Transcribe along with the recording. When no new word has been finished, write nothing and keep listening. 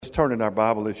turn in our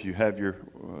Bible, if you have your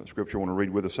scripture want to read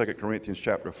with us, 2 Corinthians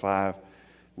chapter 5.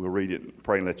 We'll read it and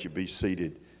pray and let you be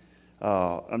seated.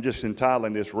 I'm just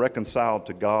entitling this Reconciled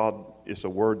to God. It's a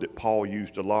word that Paul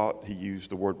used a lot. He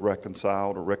used the word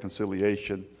reconciled or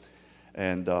reconciliation.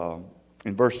 And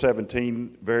in verse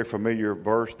 17, very familiar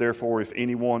verse, therefore if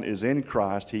anyone is in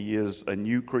Christ, he is a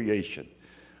new creation.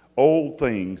 Old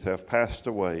things have passed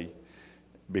away.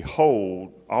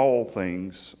 Behold, all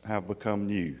things have become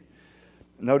new.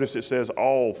 Notice it says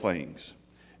all things.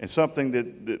 And something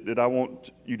that I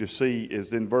want you to see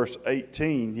is in verse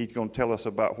 18, he's going to tell us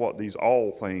about what these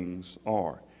all things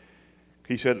are.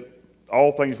 He said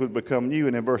all things would become new.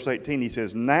 And in verse 18, he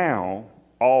says, now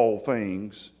all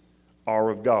things are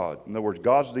of God. In other words,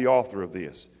 God's the author of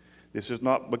this. This is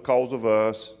not because of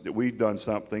us that we've done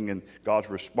something and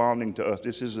God's responding to us.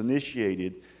 This is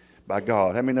initiated by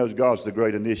God. How many knows God's the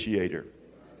great initiator?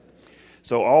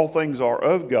 So all things are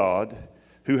of God,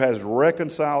 who has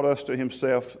reconciled us to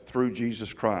himself through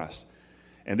Jesus Christ.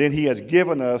 And then he has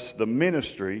given us the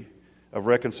ministry of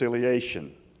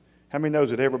reconciliation. How many knows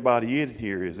that everybody in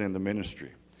here is in the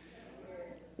ministry?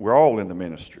 We're all in the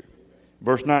ministry.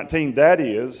 Verse 19, that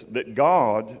is, that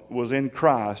God was in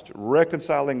Christ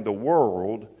reconciling the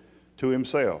world to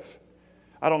himself.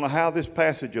 I don't know how this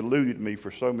passage eluded me for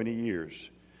so many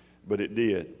years, but it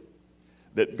did.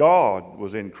 That God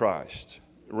was in Christ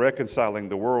reconciling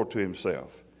the world to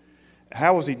himself.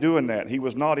 How was he doing that? He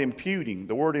was not imputing.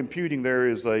 The word imputing there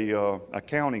is a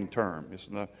accounting term.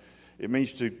 It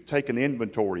means to take an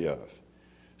inventory of.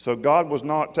 So God was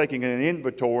not taking an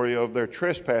inventory of their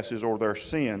trespasses or their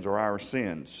sins or our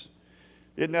sins.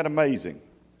 Isn't that amazing?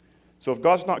 So if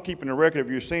God's not keeping a record of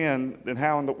your sin, then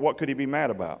what could he be mad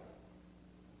about?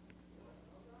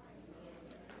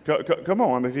 Come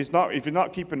on, if you're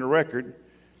not keeping a record,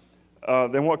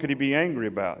 then what could he be angry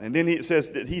about? And then it says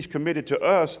that he's committed to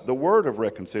us the word of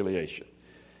reconciliation.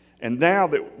 And now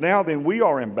then we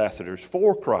are ambassadors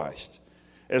for Christ,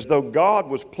 as though God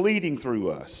was pleading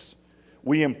through us.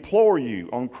 We implore you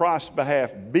on Christ's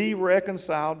behalf, be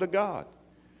reconciled to God.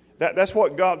 That's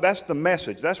the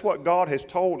message. That's what God has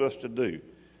told us to do.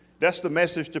 That's the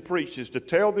message to preach, is to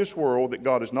tell this world that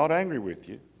God is not angry with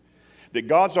you, that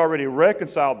God's already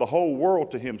reconciled the whole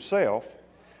world to himself.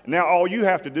 Now all you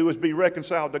have to do is be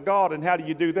reconciled to God. And how do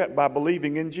you do that? By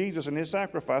believing in Jesus and his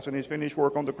sacrifice and his finished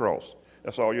work on the cross.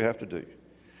 That's all you have to do.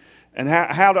 And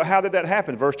how did that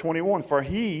happen? Verse 21, for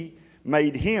he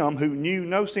made him who knew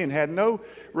no sin, had no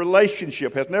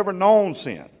relationship, has never known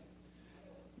sin,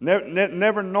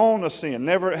 never known a sin,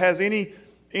 never has anything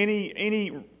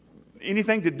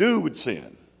to do with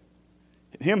sin.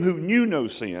 Him who knew no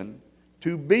sin,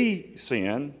 to be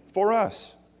sin for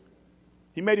us.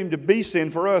 He made him to be sin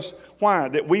for us. Why?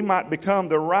 That we might become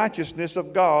the righteousness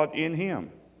of God in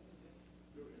him.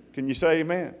 Can you say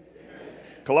amen? Amen.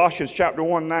 Colossians chapter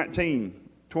 1, 19,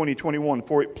 20, 21.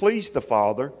 For it pleased the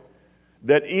Father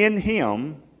that in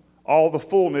him all the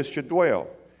fullness should dwell.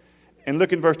 And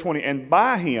look in verse 20. And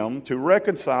by him to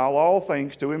reconcile all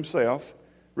things to himself.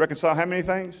 Reconcile how many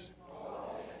things?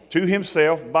 To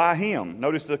himself by him.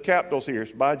 Notice the capitals here.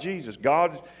 It's by Jesus.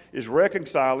 God is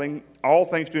reconciling all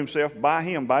things to himself by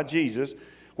him, by Jesus,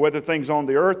 whether things on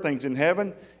the earth, things in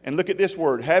heaven. And look at this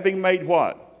word. Having made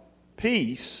what?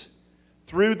 Peace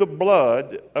through the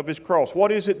blood of his cross.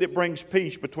 What is it that brings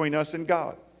peace between us and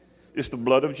God? It's the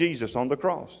blood of Jesus on the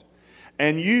cross.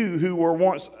 And you who were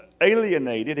once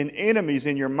alienated and enemies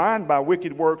in your mind by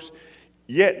wicked works,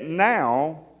 yet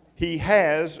now he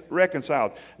has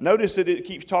reconciled. Notice that it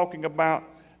keeps talking about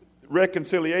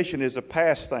reconciliation is a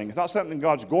past thing. It's not something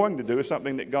God's going to do. It's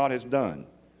something that God has done.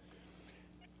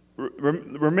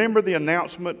 Remember the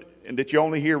announcement that you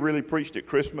only hear really preached at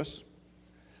Christmas?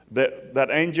 That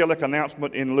angelic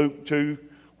announcement in Luke 2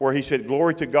 where he said,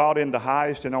 glory to God in the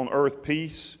highest and on earth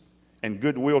peace and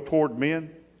goodwill toward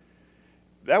men.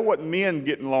 That wasn't men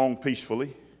getting along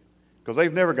peacefully, because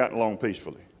they've never gotten along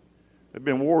peacefully. There've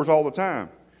been wars all the time.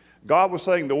 God was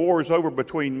saying the war is over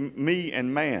between me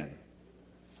and man.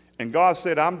 And God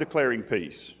said, I'm declaring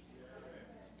peace.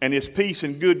 And it's peace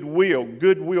and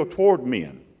goodwill toward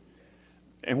men.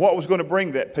 And what was going to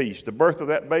bring that peace? The birth of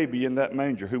that baby in that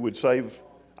manger who would save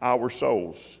our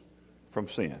souls from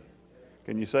sin.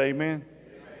 Can you say amen? Amen.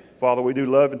 Father, we do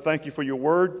love and thank you for your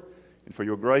word and for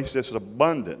your grace that's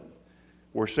abundant.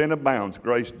 Where sin abounds,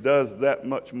 grace does that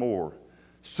much more.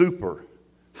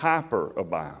 Hyper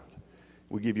abound.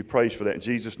 We give you praise for that. In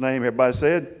Jesus' name, everybody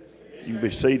said, amen. You can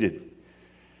be seated.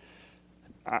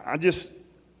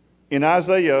 In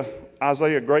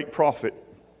Isaiah, great prophet,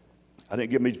 I didn't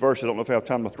give me these verses. I don't know if I have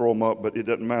time to throw them up, but it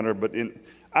doesn't matter. But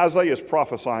Isaiah is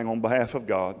prophesying on behalf of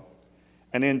God.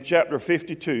 And in chapter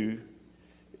 52,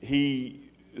 he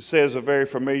says a very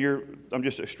familiar, I'm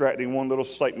just extracting one little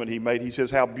statement he made. He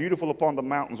says, how beautiful upon the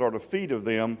mountains are the feet of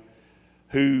them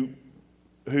who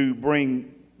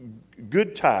bring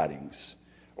good tidings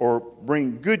or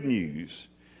bring good news.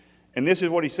 And this is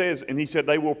what he says. And he said,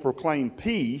 they will proclaim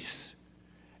peace.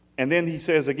 And then he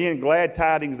says again, glad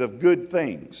tidings of good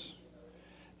things.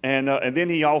 And then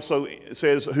he also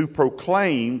says, who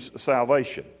proclaims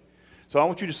salvation. So I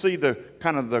want you to see the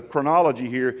kind of the chronology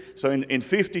here. So in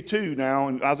 52 now,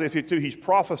 in Isaiah 52, he's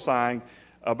prophesying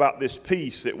about this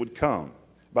peace that would come,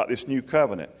 about this new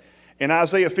covenant. In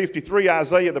Isaiah 53,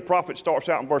 Isaiah the prophet starts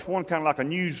out in verse 1 kind of like a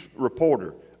news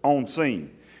reporter on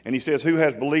scene. And he says, who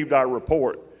has believed our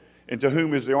report? And to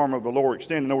whom is the arm of the Lord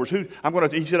extended? In other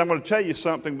words, he said, I'm going to tell you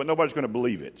something, but nobody's going to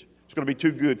believe it. It's going to be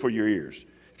too good for your ears.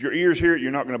 If your ears hear it,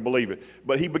 you're not going to believe it.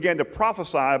 But he began to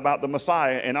prophesy about the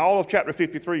Messiah, and all of chapter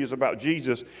 53 is about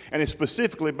Jesus, and it's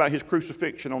specifically about his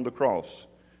crucifixion on the cross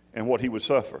and what he would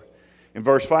suffer. In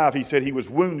verse 5, he said he was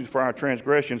wounded for our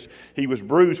transgressions, he was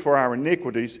bruised for our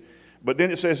iniquities. But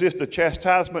then it says this, the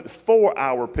chastisement for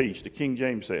our peace, the King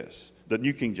James says, the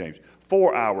New King James,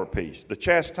 for our peace. The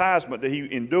chastisement that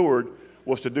he endured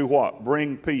was to do what?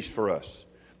 Bring peace for us.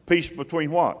 Peace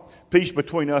between what? Peace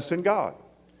between us and God.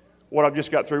 What I've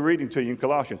just got through reading to you in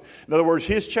Colossians. In other words,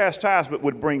 his chastisement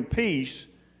would bring peace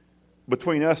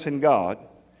between us and God.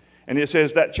 And it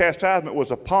says that chastisement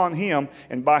was upon him,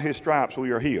 and by his stripes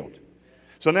we are healed.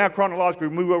 So now chronologically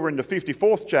we move over into the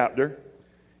 54th chapter.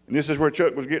 And this is where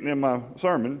Chuck was getting in my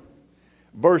sermon.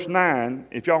 Verse 9,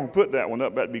 if y'all can put that one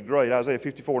up, that'd be great. Isaiah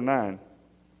 54:9.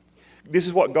 This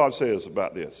is what God says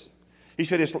about this. He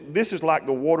said, this is like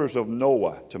the waters of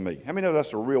Noah to me. How many know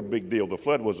that's a real big deal? The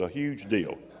flood was a huge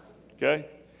deal. Okay?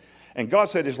 And God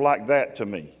said it's like that to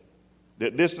me.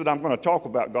 That this that I'm going to talk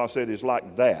about, God said, is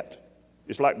like that.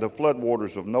 It's like the flood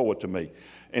waters of Noah to me.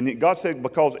 And God said,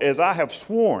 because as I have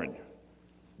sworn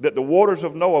that the waters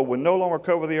of Noah would no longer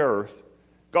cover the earth,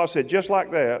 God said, just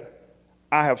like that,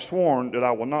 I have sworn that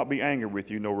I will not be angry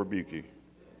with you nor rebuke you.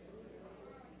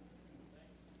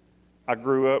 I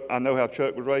grew up, I know how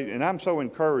Chuck was raised, and I'm so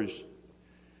encouraged.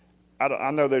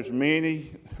 I know there's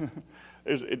many.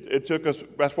 It took us,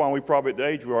 that's why we probably at the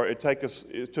age we are, it took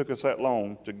us that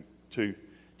long to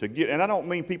get, and I don't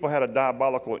mean people had a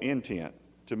diabolical intent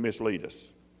to mislead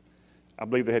us. I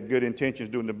believe they had good intentions,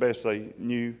 doing the best they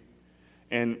knew.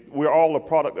 And we're all a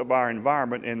product of our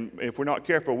environment, and if we're not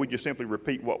careful, we just simply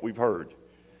repeat what we've heard.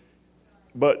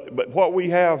 But what we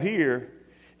have here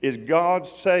is God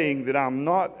saying that I'm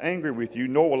not angry with you,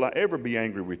 nor will I ever be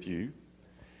angry with you.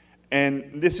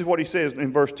 And this is what he says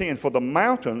in verse 10, for the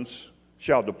mountains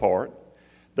shall depart,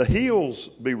 the hills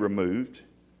be removed,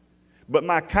 but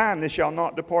my kindness shall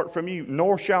not depart from you,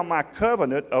 nor shall my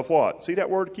covenant of what? See that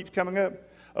word keeps coming up?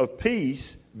 Of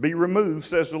peace be removed,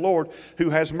 says the Lord, who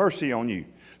has mercy on you.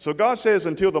 So God says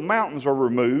until the mountains are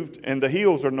removed and the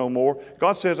hills are no more,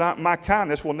 God says my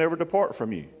kindness will never depart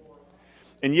from you.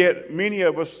 And yet many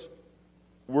of us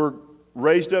were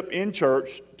raised up in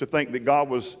church to think that God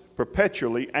was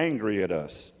perpetually angry at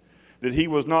us. That he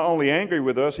was not only angry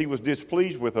with us, he was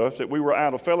displeased with us, that we were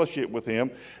out of fellowship with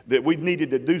him, that we needed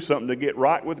to do something to get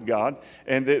right with God,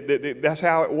 and that's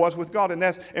how it was with God.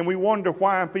 And we wonder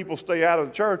why people stay out of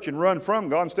the church and run from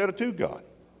God instead of to God.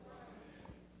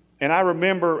 And I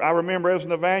remember as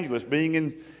an evangelist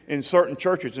being in certain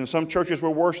churches, and some churches were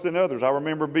worse than others. I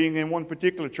remember being in one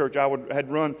particular church.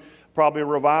 Had run probably a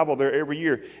revival there every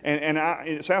year. And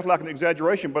it sounds like an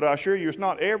exaggeration, but I assure you it's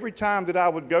not. Every time that I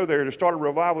would go there to start a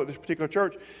revival at this particular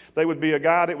church, there would be a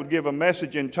guy that would give a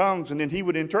message in tongues, and then he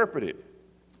would interpret it.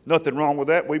 Nothing wrong with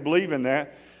that. We believe in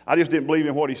that. I just didn't believe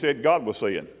in what he said God was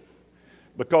saying.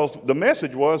 Because the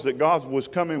message was that God was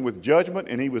coming with judgment,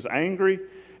 and he was angry.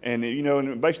 And,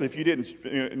 and basically if you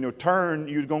didn't turn,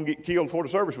 you were going to get killed before the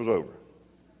service was over.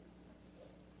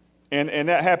 And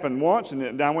that happened once, and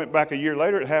then I went back a year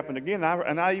later, it happened again.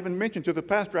 And I even mentioned to the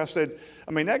pastor, I said,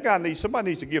 that guy somebody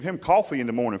needs to give him coffee in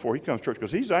the morning before he comes to church,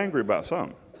 because he's angry about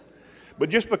something. But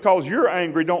just because you're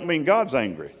angry don't mean God's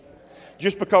angry.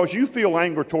 Just because you feel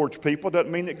anger towards people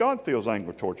doesn't mean that God feels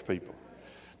anger towards people.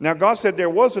 Now, God said there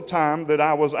was a time that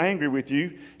I was angry with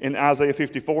you. In Isaiah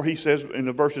 54, he says, in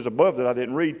the verses above that I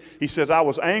didn't read, he says, I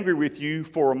was angry with you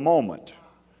for a moment.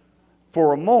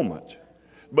 For a moment.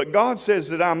 But God says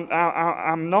that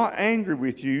I'm not angry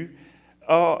with you,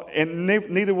 and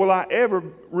neither will I ever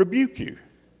rebuke you.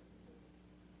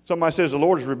 Somebody says, the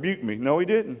Lord has rebuked me. No, he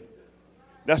didn't.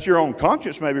 That's your own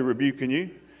conscience maybe rebuking you.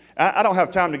 I don't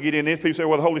have time to get in this. People say,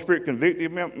 well, the Holy Spirit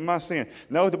convicted me of my sin.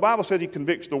 No, the Bible says he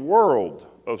convicts the world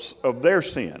of their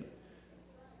sin.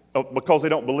 because they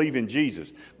don't believe in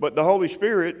Jesus. But the Holy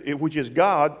Spirit, which is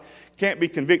God, can't be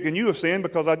convicting you of sin,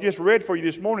 because I just read for you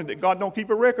this morning that God don't keep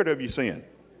a record of your sin.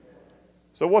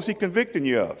 So what's he convicting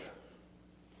you of?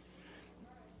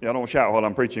 Y'all don't shout while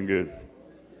I'm preaching good.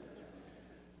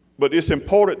 But it's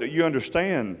important that you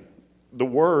understand the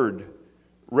word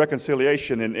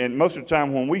reconciliation. And most of the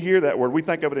time when we hear that word, we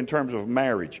think of it in terms of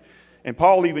marriage. And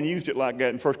Paul even used it like that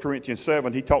in 1 Corinthians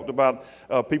 7. He talked about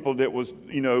people that was,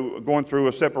 going through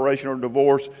a separation or a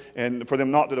divorce, and for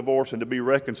them not to divorce and to be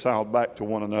reconciled back to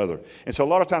one another. And so a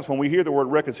lot of times when we hear the word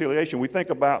reconciliation, we think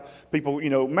about people,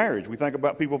 marriage. We think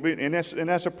about people being, and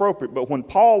that's appropriate. But when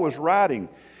Paul was writing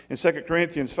in 2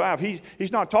 Corinthians 5,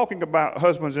 he's not talking about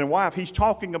husbands and wives. He's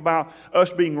talking about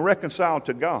us being reconciled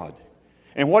to God.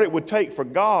 And what it would take for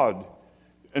God,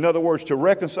 in other words, to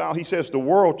reconcile, he says, the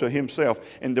world to himself,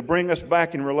 and to bring us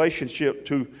back in relationship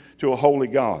to a holy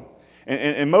God.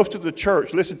 And most of the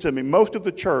church, listen to me, most of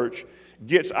the church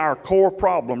gets our core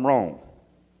problem wrong.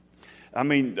 I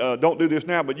mean, don't do this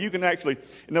now, but you can actually,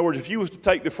 in other words, if you was to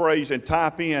take the phrase and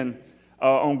type in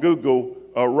on Google,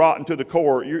 rotten to the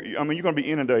core, you're going to be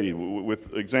inundated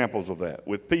with examples of that,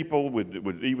 with people,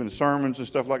 with even sermons and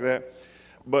stuff like that.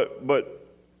 But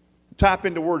type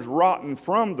in the words rotten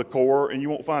from the core and you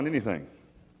won't find anything.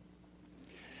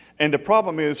 And the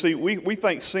problem is, see, we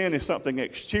think sin is something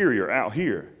exterior out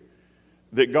here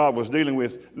that God was dealing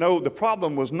with. No, the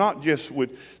problem was not just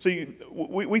with, see,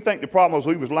 we think the problem was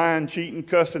we was lying, cheating,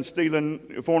 cussing, stealing,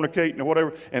 fornicating or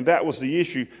whatever, and that was the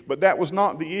issue. But that was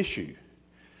not the issue.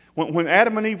 When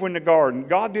Adam and Eve were in the garden,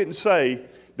 God didn't say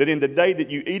that in the day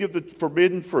that you eat of the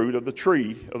forbidden fruit of the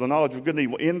tree of the knowledge of good and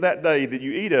evil, in that day that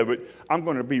you eat of it, I'm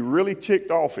going to be really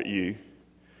ticked off at you,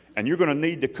 and you're going to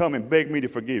need to come and beg me to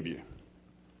forgive you.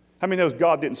 How many knows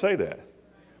God didn't say that?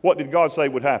 What did God say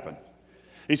would happen?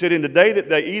 He said in the day that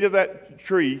they eat of that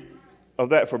tree of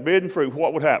that forbidden fruit,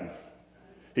 what would happen?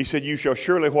 He said, you shall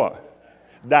surely what?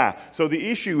 Die. So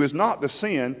the issue is not the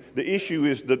sin. The issue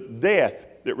is the death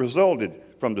that resulted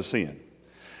from the sin.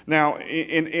 Now,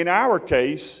 in our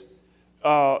case,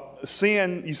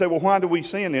 sin, you say, well, why do we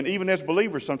sin? And even as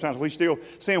believers, sometimes we still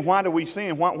sin. Why do we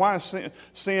sin? Why is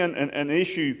sin an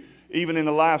issue even in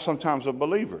the lives sometimes of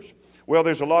believers? Well,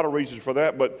 there's a lot of reasons for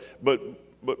that, but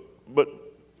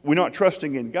we're not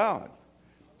trusting in God.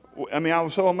 I mean, I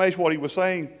was so amazed what he was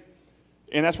saying,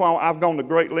 and that's why I've gone to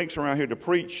great lengths around here to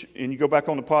preach, and you go back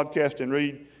on the podcast and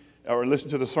read or listen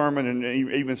to the sermon and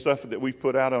even stuff that we've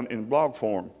put out in blog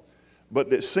form. But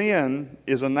that sin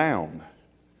is a noun.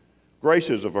 Grace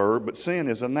is a verb, but sin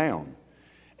is a noun.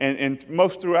 And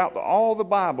most throughout all the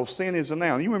Bible, sin is a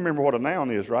noun. You remember what a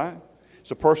noun is, right?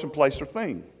 It's a person, place, or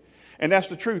thing. And that's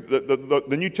the truth.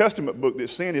 The New Testament book that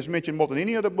sin is mentioned more than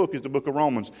any other book is the book of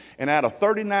Romans. And out of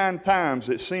 39 times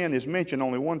that sin is mentioned,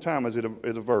 only one time is it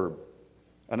a verb,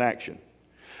 an action.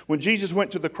 When Jesus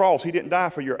went to the cross, he didn't die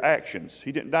for your actions.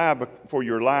 He didn't die for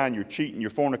your lying, your cheating,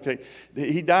 your fornicating.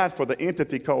 He died for the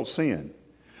entity called sin.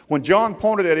 When John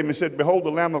pointed at him and said, behold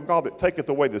the Lamb of God that taketh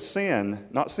away the sin,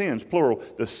 not sins, plural,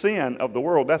 the sin of the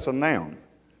world, that's a noun.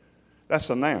 That's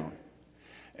a noun.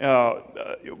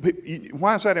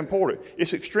 Why is that important?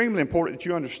 It's extremely important that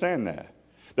you understand that.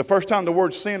 The first time the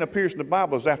word sin appears in the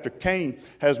Bible is after Cain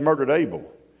has murdered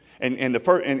Abel.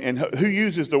 And who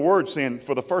uses the word sin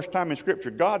for the first time in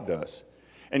Scripture? God does.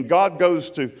 And God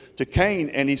goes to Cain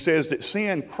and he says that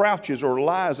sin crouches or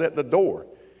lies at the door.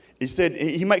 He said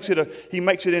he makes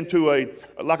it into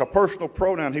like a personal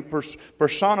pronoun. He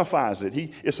personifies it.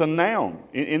 It's a noun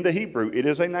in the Hebrew. It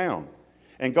is a noun.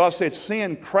 And God said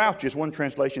sin crouches, one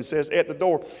translation says, at the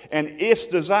door, and its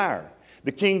desire.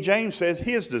 The King James says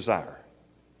his desire.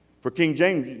 For King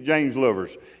James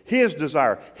lovers, his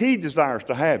desire, he desires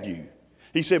to have you.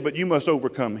 He said, but you must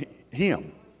overcome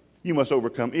him. You must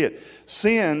overcome it.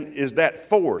 Sin is that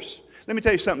force. Let me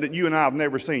tell you something that you and I have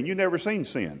never seen. You've never seen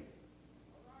sin.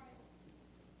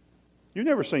 You've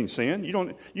never seen sin.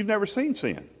 You've never seen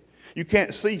sin. You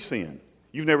can't see sin.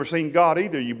 You've never seen God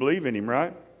either. You believe in him,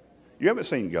 right? You haven't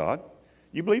seen God.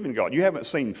 You believe in God. You haven't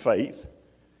seen faith.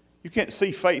 You can't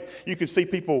see faith. You can see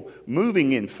people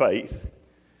moving in faith,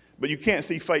 but you can't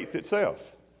see faith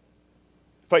itself.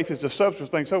 Faith is the substance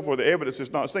of things hoped for, the evidence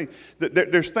is not seen.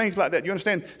 There's things like that. You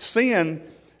understand? Sin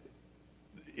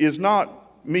is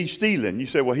not me stealing. You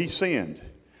say, well, he sinned.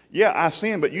 Yeah, I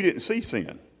sinned, but you didn't see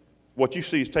sin. What you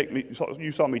see is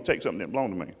you saw me take something that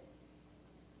belonged to me,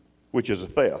 which is a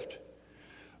theft.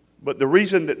 But the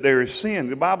reason that there is sin,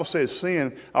 the Bible says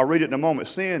sin, I'll read it in a moment,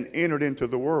 sin entered into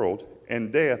the world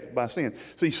and death by sin.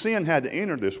 See, sin had to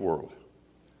enter this world.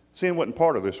 Sin wasn't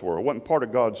part of this world, wasn't part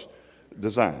of God's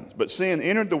design. But sin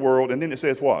entered the world, and then it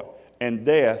says what? And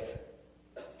death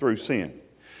through sin.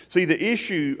 See, the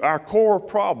issue, our core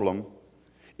problem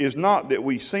is not that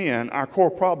we sin. Our core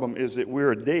problem is that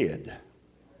we're dead.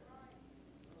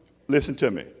 Listen to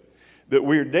me. That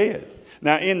we're dead.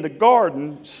 Now, in the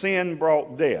garden, sin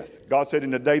brought death. God said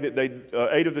in the day that they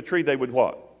ate of the tree, they would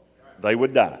what? They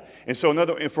would die. And so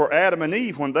for Adam and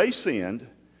Eve, when they sinned,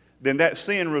 then that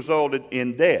sin resulted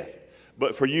in death.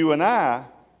 But for you and I,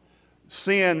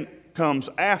 sin comes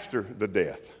after the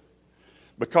death.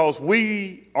 Because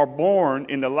we are born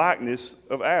in the likeness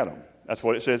of Adam. That's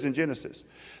what it says in Genesis.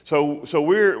 So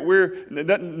we're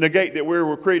doesn't negate that we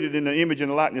were created in the image and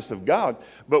the likeness of God,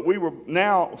 but we were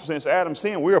now, since Adam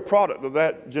sinned, we're a product of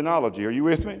that genealogy. Are you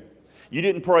with me? You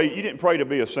didn't pray to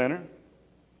be a sinner.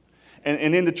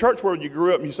 And in the church world, you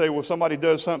grew up and you say, well, somebody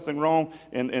does something wrong,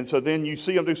 and so then you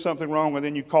see them do something wrong, and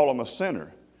then you call them a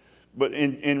sinner. But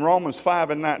in Romans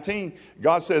 5:19,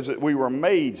 God says that we were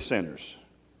made sinners.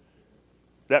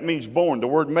 That means born. The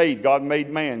word made, God made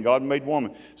man, God made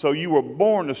woman. So you were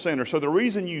born a sinner. So the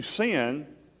reason you sin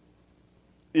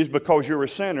is because you're a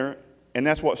sinner, and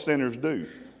that's what sinners do.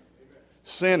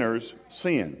 Sinners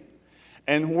sin.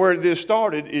 And where this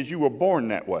started is you were born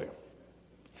that way.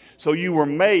 So you were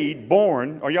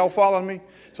born. Are y'all following me?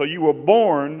 So you were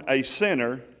born a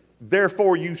sinner,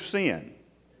 therefore you sin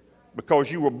because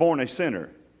you were born a sinner.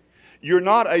 You're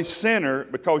not a sinner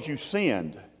because you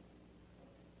sinned.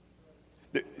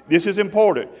 This is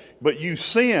important, but you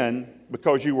sinned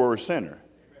because you were a sinner.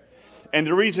 And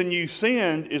the reason you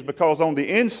sinned is because on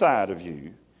the inside of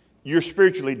you, you're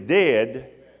spiritually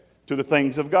dead to the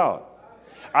things of God.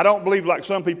 I don't believe like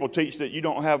some people teach that you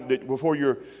don't have, that before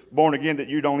you're born again, that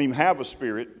you don't even have a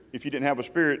spirit. If you didn't have a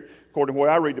spirit, according to the way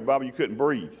I read the Bible, you couldn't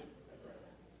breathe.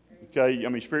 Okay, I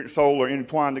mean, spirit and soul are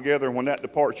intertwined together, and when that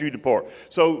departs, you depart.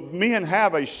 So men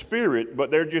have a spirit, but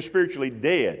they're just spiritually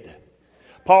dead.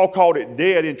 Paul called it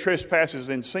dead in trespasses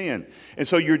and sin. And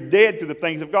so you're dead to the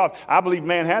things of God. I believe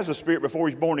man has a spirit before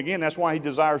he's born again. That's why he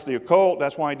desires the occult.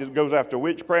 That's why he goes after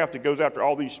witchcraft. He goes after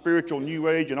all these spiritual new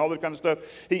age and all that kind of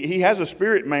stuff. He has a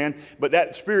spirit man, but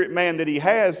that spirit man that he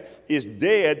has is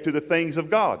dead to the things of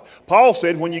God. Paul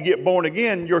said when you get born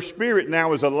again, your spirit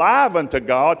now is alive unto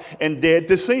God and dead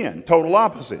to sin. Total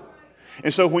opposite.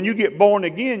 And so when you get born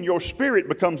again, your spirit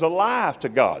becomes alive to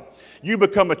God. You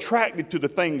become attracted to the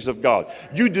things of God.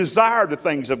 You desire the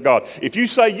things of God. If you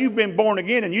say you've been born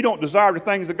again and you don't desire the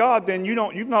things of God, then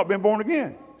you've not been born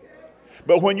again.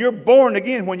 But when you're born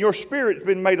again, when your spirit's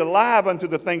been made alive unto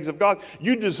the things of God,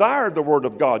 you desire the Word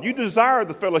of God. You desire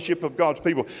the fellowship of God's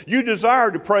people. You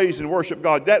desire to praise and worship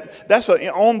God. That's an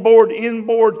onboard,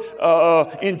 inboard,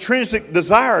 intrinsic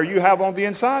desire you have on the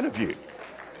inside of you.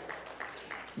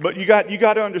 But you got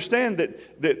to understand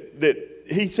that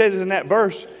he says in that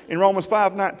verse in Romans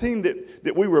 5:19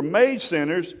 that we were made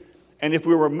sinners, and if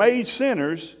we were made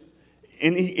sinners,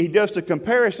 and he does the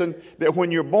comparison that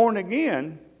when you're born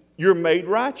again, you're made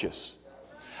righteous.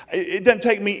 It doesn't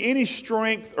take me any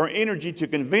strength or energy to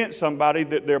convince somebody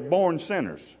that they're born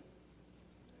sinners.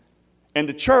 And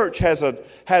the church has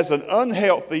an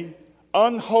unhealthy,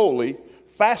 unholy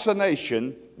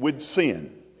fascination with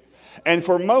sin. And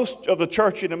for most of the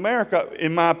church in America,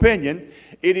 in my opinion,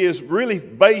 it is really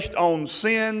based on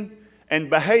sin and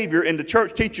behavior. And the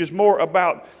church teaches more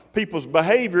about people's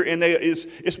behavior, and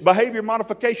it's behavior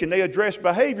modification. They address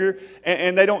behavior,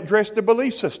 and they don't address the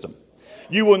belief system.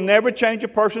 You will never change a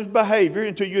person's behavior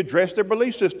until you address their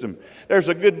belief system. There's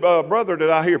a good brother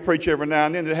that I hear preach every now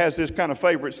and then that has this kind of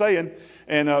favorite saying,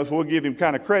 and so we'll give him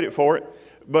kind of credit for it.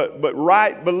 But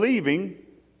right believing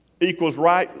equals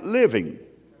right living.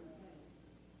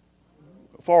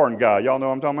 Foreign guy, y'all know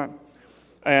what I'm talking about?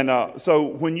 And so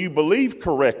when you believe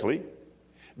correctly,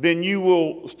 then you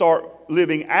will start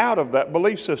living out of that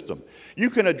belief system. You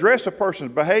can address a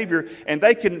person's behavior, and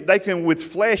they can with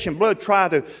flesh and blood try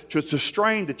to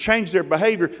strain to change their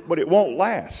behavior, but it won't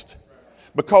last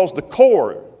because the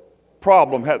core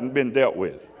problem hasn't been dealt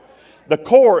with. The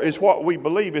core is what we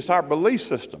believe. It's our belief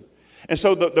system. And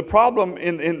so the problem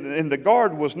in the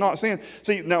garden was not sin.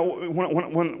 See, now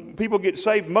when people get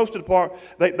saved, most of the part,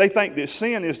 they think that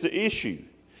sin is the issue.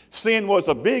 Sin was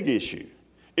a big issue.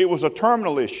 It was a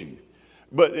terminal issue.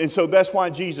 And so that's why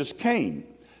Jesus came,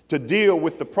 to deal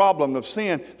with the problem of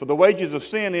sin. For the wages of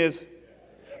sin is,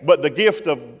 but the gift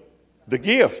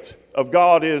of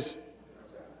God is,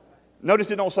 notice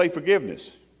it don't say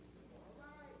forgiveness.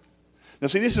 Now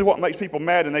see, this is what makes people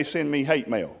mad, and they send me hate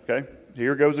mail, okay?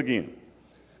 Here it goes again.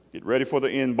 Get ready for the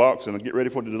inbox and get ready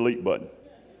for the delete button.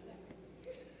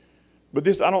 But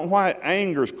I don't know why it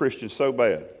angers Christians so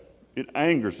bad. It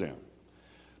angers them.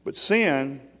 But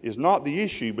sin is not the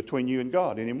issue between you and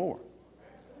God anymore.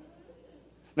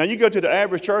 Now, you go to the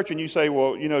average church and you say,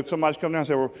 well, somebody's come down and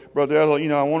say, well, Brother Ella,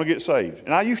 I want to get saved.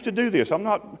 And I used to do this.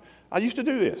 I used to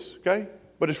do this, okay?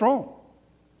 But it's wrong.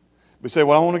 We say,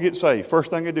 well, I want to get saved.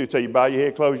 First thing they do, tell you, bow your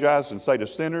head, close your eyes, and say the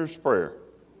sinner's prayer.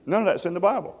 None of that's in the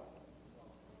Bible.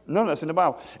 None of that's in the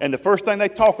Bible. And the first thing they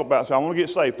talk about, so I want to get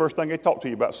saved, first thing they talk to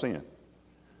you about sin.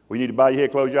 We need to bow your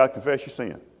head, close your eyes, confess your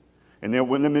sin. And then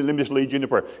let me just lead you into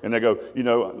prayer. And they go,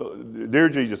 Dear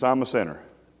Jesus, I'm a sinner,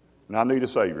 and I need a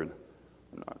Savior.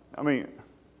 I mean,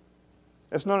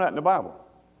 there's none of that in the Bible.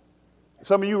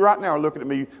 Some of you right now are looking at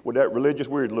me with that religious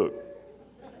weird look.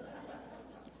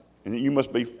 And you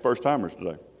must be first-timers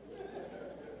today.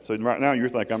 So right now you're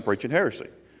thinking I'm preaching heresy.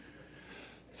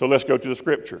 So let's go to the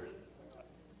Scripture.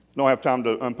 Don't have time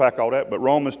to unpack all that, but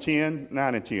Romans 10,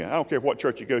 9 and 10. I don't care what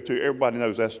church you go to. Everybody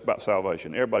knows that's about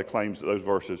salvation. Everybody claims that those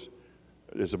verses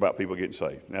is about people getting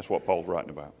saved. And that's what Paul's writing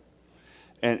about.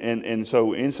 And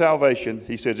so in salvation,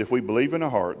 he says, if we believe in our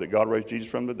heart that God raised Jesus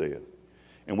from the dead,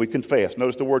 and we confess,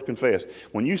 notice the word confess.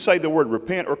 When you say the word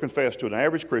repent or confess to an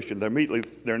average Christian,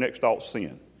 their next thought's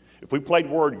sin. If we played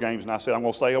word games and I said, I'm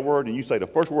going to say a word, and you say the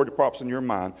first word that pops in your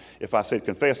mind, if I said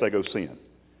confess, they go sin.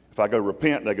 If I go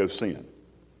repent, they go sin.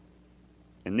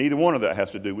 And neither one of that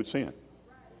has to do with sin.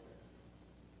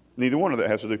 Neither one of that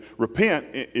has to do. Repent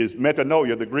is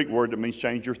metanoia, the Greek word that means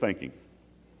change your thinking.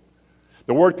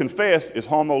 The word confess is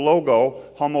homologos,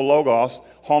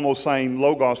 same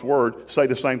logos word, say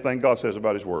the same thing God says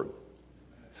about his word.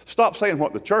 Stop saying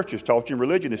what the church has taught you and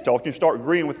religion has taught you and start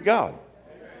agreeing with God.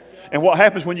 And what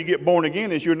happens when you get born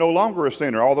again is you're no longer a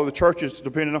sinner, although the church is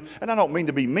dependent on, and I don't mean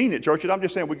to be mean at churches, I'm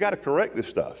just saying we've got to correct this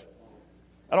stuff.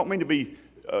 I don't mean to be,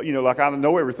 like I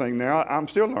know everything now, I'm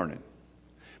still learning.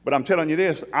 But I'm telling you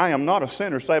this, I am not a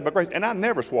sinner saved by grace, and I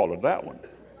never swallowed that one.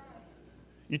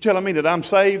 You telling me that I'm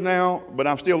saved now, but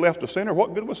I'm still left a sinner?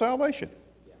 What good was salvation?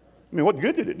 I mean, what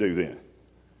good did it do then?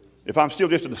 If I'm still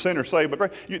just a sinner saved by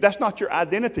grace, that's not your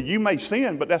identity. You may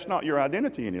sin, but that's not your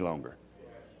identity any longer.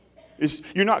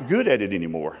 You're not good at it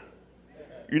anymore.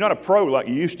 You're not a pro like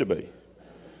you used to be.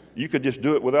 You could just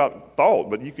do it without thought,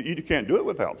 but you can't do it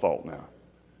without thought now.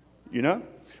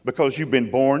 Because you've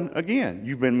been born again.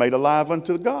 You've been made alive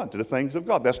unto God, to the things of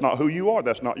God. That's not who you are.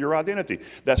 That's not your identity.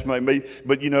 That's maybe,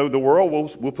 but the world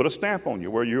will put a stamp on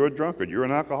you where you're a drunkard, you're an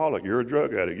alcoholic, you're a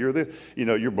drug addict, you're this,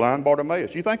 you're blind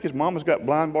Bartimaeus. You think his mama's got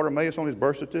blind Bartimaeus on his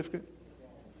birth certificate?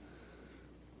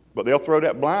 But they'll throw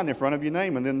that blind in front of your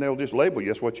name and then they'll just label you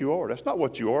as what you are. That's not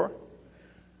what you are.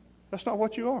 That's not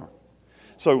what you are.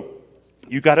 So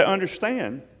you got to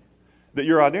understand that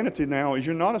your identity now is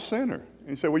you're not a sinner. And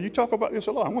you say, well, you talk about this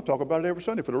a lot. I'm going to talk about it every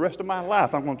Sunday. For the rest of my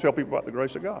life, I'm going to tell people about the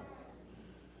grace of God.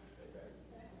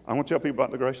 I'm going to tell people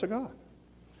about the grace of God.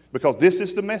 Because this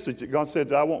is the message that God said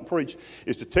that I won't preach,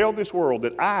 is to tell this world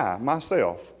that I,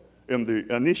 myself, am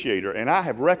the initiator, and I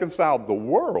have reconciled the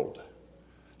world.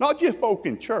 Not just folk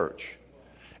in church.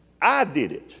 I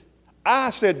did it.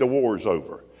 I said the war's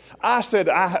over. I said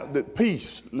I have the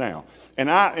peace now. And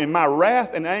in my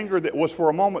wrath and anger that was for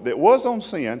a moment that was on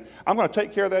sin, I'm going to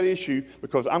take care of that issue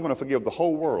because I'm going to forgive the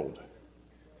whole world.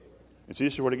 And see,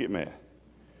 this is where they get mad.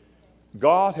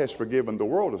 God has forgiven the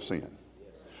world of sin.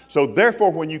 So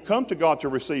therefore, when you come to God to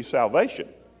receive salvation,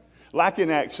 like in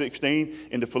Acts 16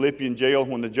 in the Philippian jail,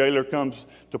 when the jailer comes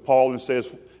to Paul and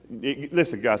says,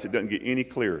 listen, guys, it doesn't get any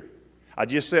clearer. I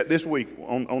just sat this week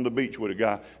on the beach with a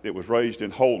guy that was raised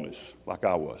in wholeness, like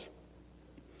I was.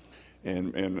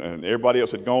 And everybody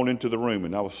else had gone into the room,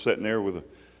 and I was sitting there with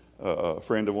a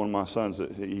friend of one of my sons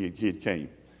that he had came.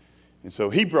 And so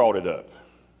he brought it up.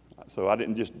 So I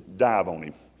didn't just dive on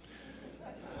him.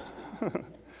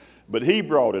 But he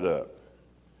brought it up.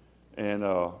 And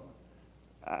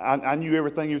I knew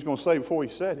everything he was going to say before he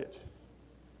said it.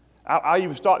 I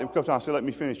even stopped him a couple times and said, let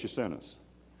me finish your sentence.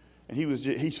 And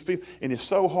and it's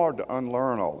so hard to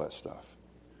unlearn all that stuff.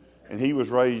 And he was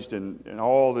raised in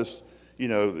all this,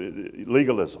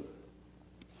 legalism.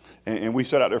 And we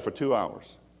sat out there for 2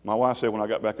 hours. My wife said when I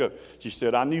got back up, she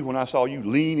said, I knew when I saw you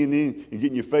leaning in and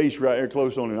getting your face right there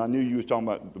close on it, I knew you was talking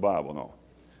about the Bible and all.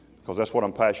 Because that's what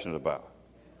I'm passionate about.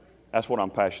 That's what I'm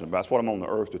passionate about. That's what I'm on the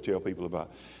earth to tell people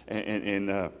about.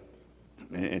 And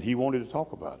he wanted to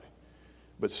talk about it.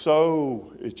 But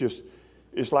so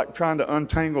it's like trying to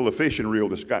untangle a fishing reel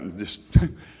that's gotten this.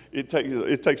 It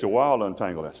takes a while to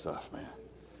untangle that stuff, man.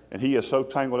 And he is so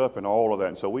tangled up in all of that.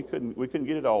 And so we couldn't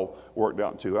get it all worked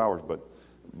out in 2 hours.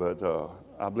 But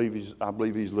I believe he's a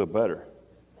little better.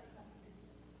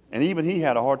 And even he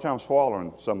had a hard time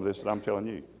swallowing some of this that I'm telling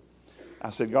you. I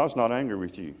said, God's not angry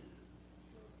with you.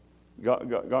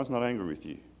 God's not angry with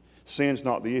you. Sin's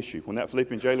not the issue. When that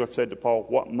Philippian jailer said to Paul,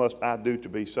 what must I do to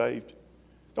be saved?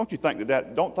 Don't you think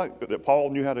don't think that Paul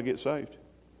knew how to get saved?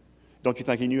 Don't you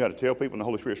think he knew how to tell people and the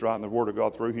Holy Spirit's writing the Word of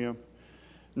God through him?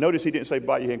 Notice he didn't say,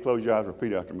 bow your head, close your eyes,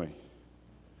 repeat after me.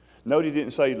 Notice he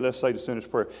didn't say, let's say the sinner's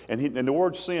prayer. And the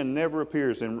word sin never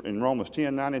appears in Romans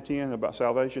 10, 9, and 10 about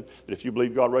salvation. That if you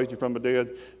believe God raised you from the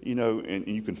dead, and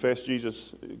you confess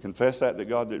Jesus, confess that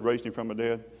God that raised him from the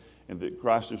dead, and that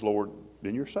Christ is Lord,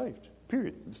 then you're saved.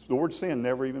 Period. The word sin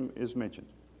never even is mentioned.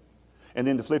 And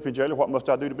then the Philippian jailer, what must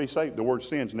I do to be saved? The word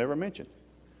sin's never mentioned.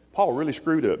 Paul really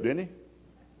screwed up, didn't he?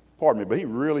 Pardon me, but he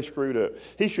really screwed up.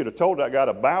 He should have told that guy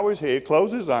to bow his head,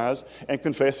 close his eyes, and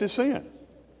confess his sin.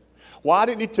 Why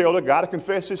didn't he tell the guy to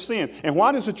confess his sin? And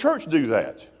why does the church do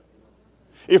that?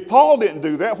 If Paul didn't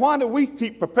do that, why do we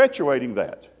keep perpetuating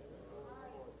that?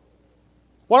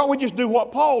 Why don't we just do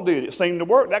what Paul did? It seemed to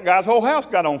work. That guy's whole house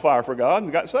got on fire for God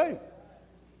and got saved.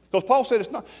 Because Paul said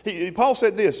it's not. Paul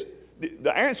said this,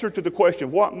 the answer to the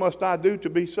question, what must I do to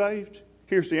be saved?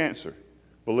 Here's the answer.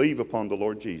 Believe upon the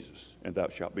Lord Jesus, and thou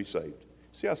shalt be saved.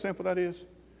 See how simple that is?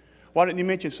 Why didn't he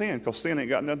mention sin? Because sin ain't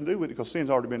got nothing to do with it, because sin's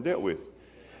already been dealt with.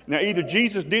 Now, either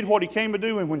Jesus did what he came to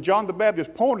do, and when John the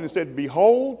Baptist pointed and said,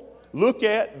 behold, look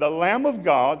at the Lamb of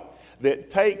God that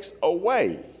takes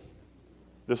away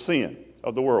the sin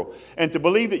of the world. And to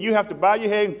believe that you have to bow your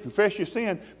head and confess your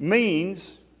sin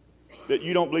means that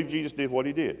you don't believe Jesus did what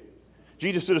he did.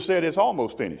 Jesus should have said it's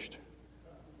almost finished.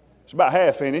 It's about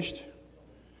half finished.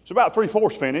 It's about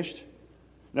 3/4 finished.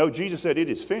 No, Jesus said it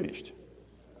is finished.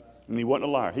 And he wasn't a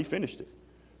liar. He finished it.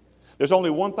 There's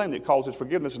only one thing that causes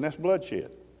forgiveness, and that's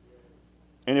bloodshed.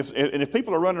 And if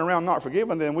people are running around not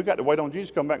forgiven, then we've got to wait on Jesus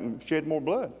to come back and shed more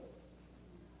blood.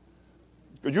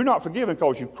 Because you're not forgiven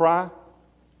because you cry.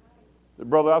 The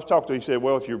brother I was talking to, he said,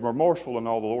 well, if you're remorseful and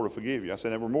all, the Lord will forgive you. I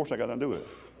said, that remorse ain't got nothing to do with it.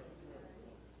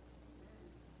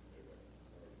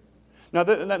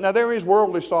 Now there is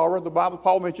worldly sorrow. The Bible,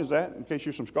 Paul mentions that, in case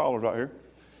you're some scholars out here.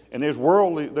 And there's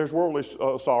worldly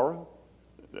sorrow.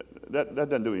 That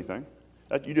doesn't do anything.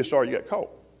 You just sorry you got caught.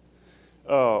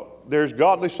 There's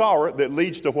godly sorrow that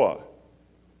leads to what?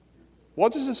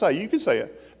 What does it say? You can say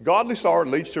it. Godly sorrow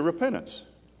leads to repentance.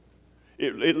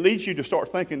 It leads you to start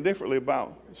thinking differently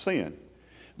about sin.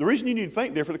 The reason you need to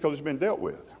think differently is because it's been dealt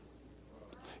with.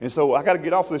 And so I got to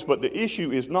get off this, but the issue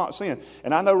is not sin.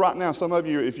 And I know right now some of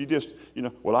you, if you just,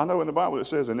 well, I know in the Bible it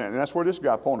says, and that's where this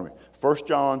guy pointed me. 1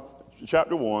 John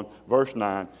chapter 1, verse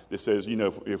 9, it says,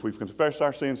 if we've confessed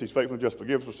our sins, he's faithful and just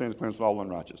forgive us our sins and cleanse us from all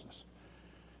unrighteousness.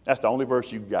 That's the only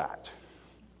verse you got.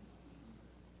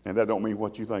 And that don't mean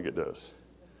what you think it does.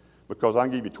 Because I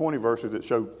can give you 20 verses that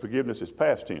show forgiveness is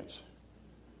past tense.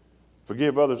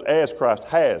 Forgive others as Christ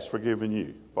has forgiven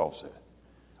you, Paul said.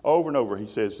 Over and over he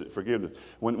says that forgiveness.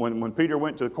 When Peter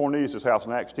went to Cornelius' house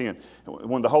in Acts 10,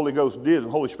 when the Holy Ghost did, the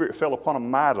Holy Spirit fell upon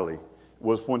him mightily,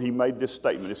 was when he made this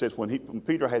statement. It says when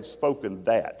Peter had spoken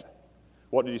that,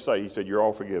 what did he say? He said, you're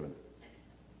all forgiven.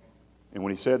 And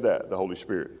when he said that, the Holy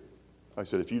Spirit, I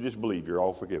said, if you just believe, you're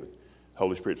all forgiven. The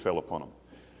Holy Spirit fell upon him.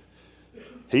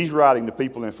 He's writing to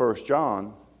people in 1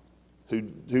 John who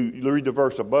read the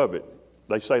verse above it.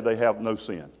 They say they have no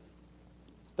sin.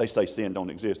 They say sin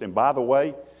don't exist. And by the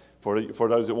way, for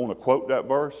those that want to quote that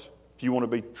verse, if you want to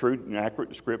be true and accurate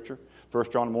to Scripture,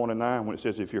 1 John 1 and 9, when it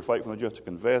says, if you're faithful and just to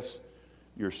confess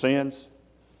your sins,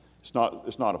 it's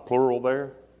not a plural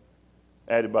there,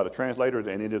 added by the translator,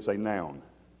 and it is a noun.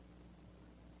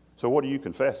 So what are you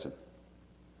confessing?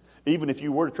 Even if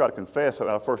you were to try to confess out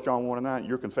of 1 John 1 and 9,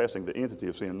 you're confessing the entity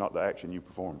of sin, not the action you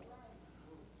performed.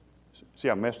 See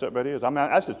how messed up that is? I mean,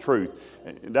 that's the truth.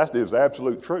 That is the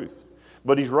absolute truth.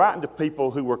 But he's writing to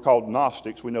people who were called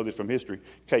Gnostics. We know this from history.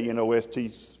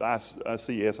 K-N-O-S-T-I-C-S,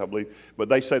 I believe. But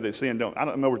they say that sin don't, I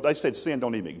don't remember, they said sin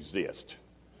don't even exist.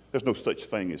 There's no such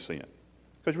thing as sin.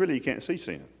 Because really you can't see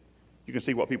sin. You can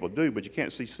see what people do, but you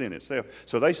can't see sin itself.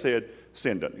 So they said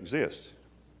sin doesn't exist.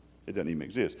 It doesn't even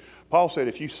exist. Paul said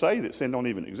if you say that sin don't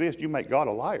even exist, you make God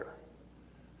a liar.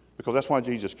 Because that's why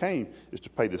Jesus came, is to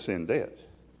pay the sin debt.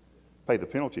 Pay the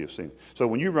penalty of sin. So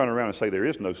when you run around and say there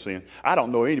is no sin, I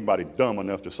don't know anybody dumb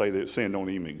enough to say that sin don't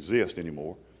even exist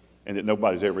anymore. And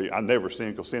that I never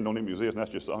sinned because sin don't even exist, and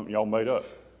that's just something y'all made up.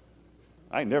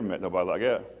 I ain't never met nobody like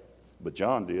that. But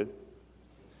John did.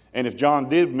 And if John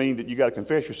did mean that you got to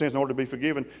confess your sins in order to be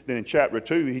forgiven, then in chapter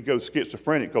 2 he goes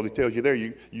schizophrenic because he tells you there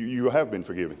you have been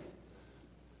forgiven.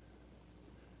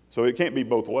 So it can't be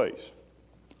both ways.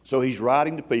 So he's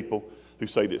writing to people who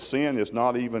say that sin is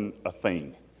not even a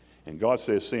thing. And God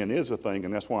says sin is a thing,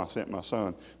 and that's why I sent my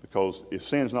son, because if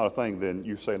sin's not a thing, then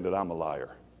you're saying that I'm a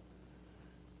liar.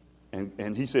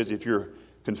 And he says if you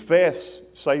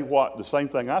say the same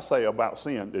thing I say about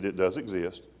sin, that it does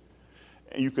exist,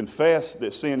 and you confess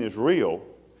that sin is real,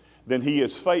 then he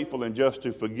is faithful and just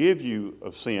to forgive you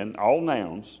of sin, all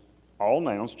nouns,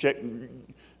 check,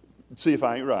 see if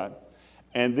I ain't right,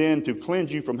 and then to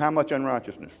cleanse you from how much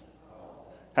unrighteousness?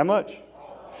 How much?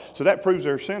 So that proves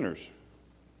they're sinners.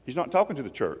 He's not talking to the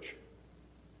church.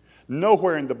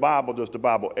 Nowhere in the Bible does the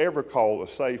Bible ever call a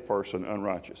saved person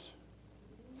unrighteous.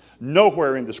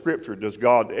 Nowhere in the Scripture does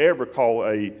God ever call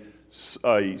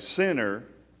a sinner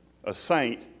a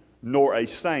saint, nor a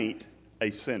saint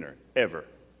a sinner, ever.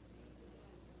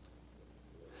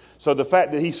 So the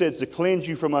fact that he says to cleanse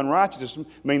you from unrighteousness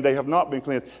means they have not been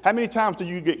cleansed. How many times do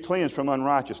you get cleansed from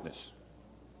unrighteousness?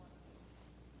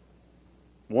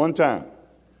 One time.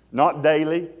 Not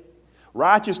daily.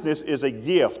 Righteousness is a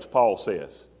gift, Paul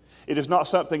says. It is not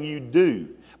something you do.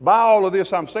 By all of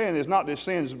this I'm saying is not that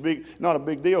sin is not a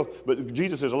big deal, but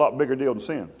Jesus is a lot bigger deal than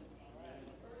sin.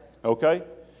 Okay?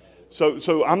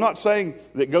 So I'm not saying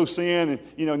that go sin,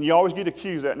 and you always get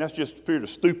accused of that, and that's just the spirit of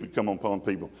stupid come upon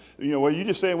people. Well, you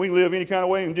just saying we can live any kind of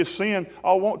way and just sin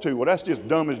all want to. Well, that's just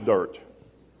dumb as dirt.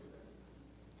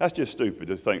 That's just stupid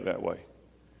to think that way.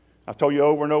 I've told you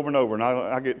over and over and over, and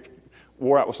I get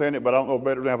wore out with saying it, but I don't know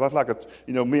better than that. That's like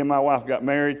me and my wife got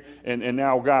married, and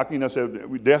now a guy,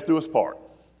 said, death do us part.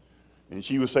 And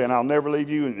she was saying, I'll never leave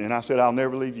you, and I said, I'll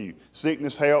never leave you.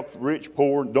 Sickness, health, rich,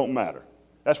 poor, don't matter.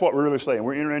 That's what we're really saying.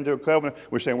 We're entering into a covenant.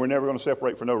 We're saying we're never going to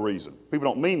separate for no reason. People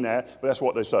don't mean that, but that's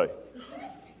what they say.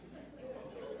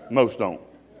 Most don't.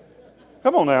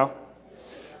 Come on now.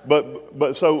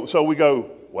 But so we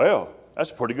go, well, that's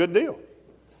a pretty good deal.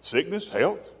 Sickness,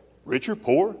 health, richer,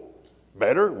 poor,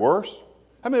 better, worse.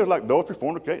 I mean, it was like adultery,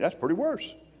 fornication. That's pretty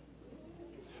worse.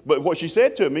 But what she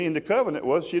said to me in the covenant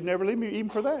was she'd never leave me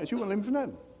even for that. She wouldn't leave me for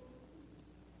nothing.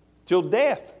 Till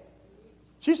death.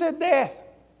 She said death.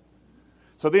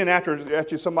 So then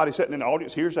after somebody sitting in the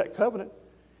audience hears that covenant,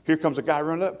 here comes a guy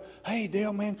running up. Hey,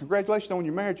 Dale, man, congratulations on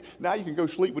your marriage. Now you can go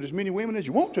sleep with as many women as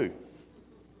you want to.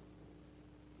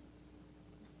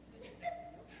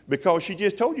 Because she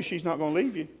just told you she's not going to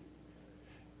leave you.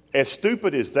 As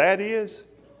stupid as that is,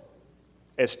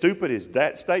 as stupid as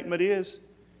that statement is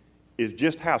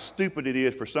just how stupid it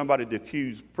is for somebody to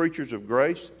accuse preachers of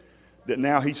grace that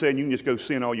now he's saying you can just go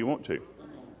sin all you want to.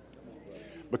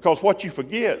 Because what you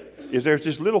forget is there's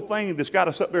this little thing that's got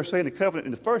us up there saying the covenant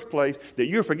in the first place that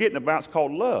you're forgetting about. It's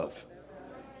called love.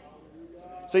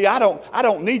 See, I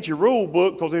don't need your rule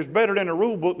book because there's better than a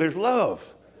rule book. There's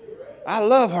love. I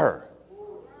love her.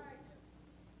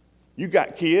 You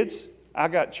got kids. I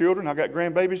got children. I got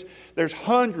grandbabies. There's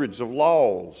hundreds of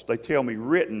laws, they tell me,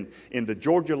 written in the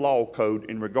Georgia Law Code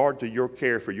in regard to your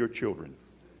care for your children.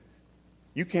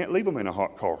 You can't leave them in a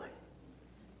hot car.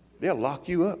 They'll lock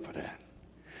you up for that.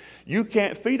 You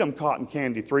can't feed them cotton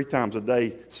candy 3 times a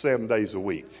day, 7 days a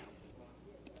week.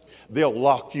 They'll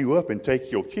lock you up and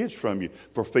take your kids from you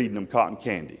for feeding them cotton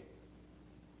candy.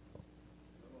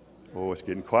 Oh, it's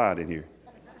getting quiet in here.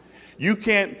 You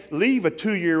can't leave a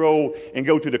 2-year-old and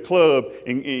go to the club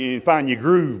and find your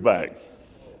groove back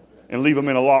and leave them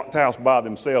in a locked house by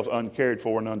themselves, uncared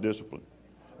for and undisciplined.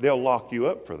 They'll lock you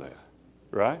up for that,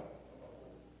 right?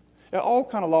 There are all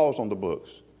kind of laws on the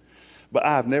books. But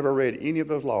I've never read any of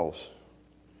those laws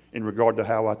in regard to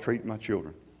how I treat my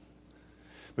children.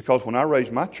 Because when I raise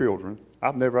my children,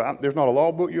 there's not a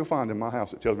law book you'll find in my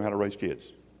house that tells me how to raise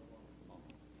kids.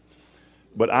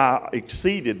 But I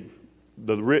exceeded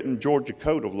the written Georgia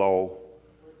Code of Law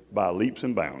by leaps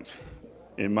and bounds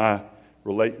because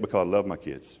I love my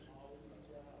kids.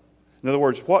 In other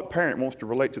words, what parent wants to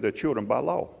relate to their children by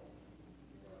law?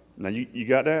 Now, you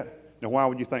got that? Now, why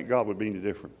would you think God would be any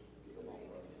different?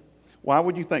 Why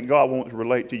would you think God wants to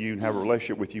relate to you and have a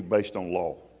relationship with you based on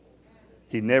law?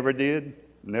 He never did,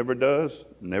 never does,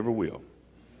 never will.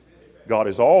 God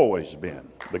has always been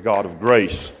the God of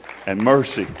grace and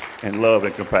mercy and love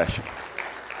and compassion.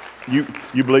 You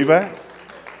believe that?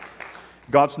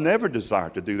 God's never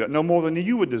desired to do that, no more than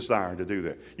you would desire to do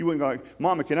that. You wouldn't go like,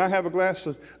 Mama, can I have a glass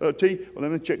of tea? Well,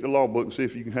 let me check the law book and see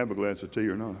if you can have a glass of tea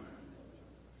or not.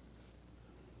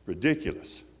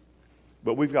 Ridiculous.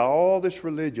 But we've got all this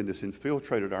religion that's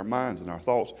infiltrated our minds and our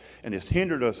thoughts, and it's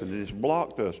hindered us and it's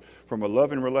blocked us from a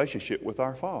loving relationship with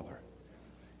our Father.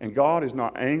 And God is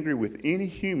not angry with any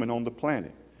human on the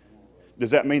planet. Does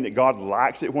that mean that God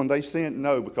likes it when they sin?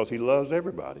 No, because He loves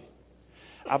everybody.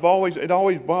 It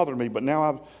always bothered me, but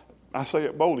now I say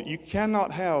it boldly. You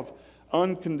cannot have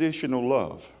unconditional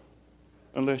love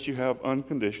unless you have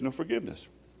unconditional forgiveness.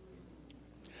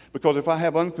 Because if I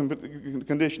have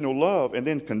unconditional love and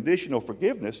then conditional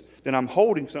forgiveness, then I'm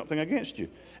holding something against you.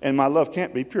 And my love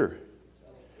can't be pure.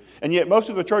 And yet most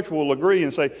of the church will agree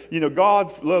and say,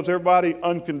 God loves everybody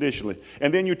unconditionally.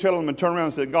 And then you tell them and turn around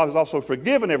and say, God has also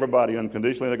forgiven everybody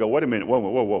unconditionally. And they go, wait a minute,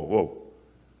 whoa.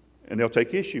 And they'll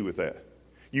take issue with that.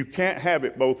 You can't have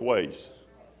it both ways.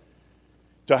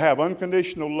 To have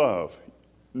unconditional love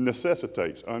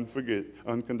necessitates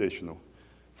unconditional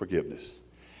forgiveness.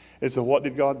 And so what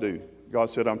did God do? God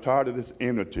said, I'm tired of this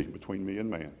enmity between me and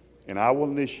man. And I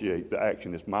will initiate the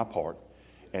action. It's my part.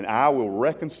 And I will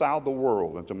reconcile the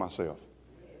world unto myself.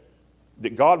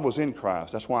 That God was in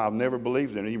Christ. That's why I've never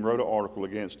believed in it. He even wrote an article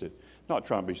against it. Not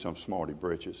trying to be some smarty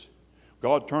britches.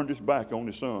 God turned his back on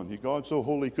his son. God's so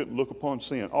holy he couldn't look upon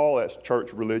sin. All that's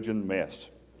church religion mess.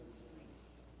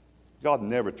 God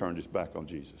never turned his back on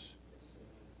Jesus.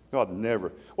 God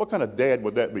never. What kind of dad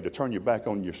would that be, to turn your back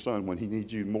on your son when he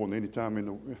needs you more than any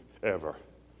time ever?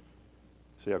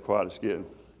 See how quiet it's getting?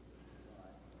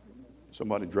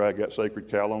 Somebody drag that sacred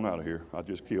cow on out of here. I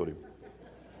just killed him.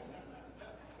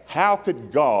 How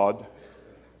could God,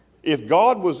 if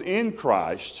God was in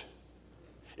Christ,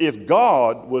 how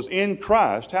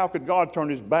could God turn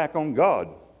his back on God?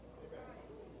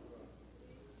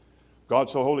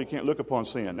 God's so holy he can't look upon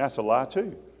sin. That's a lie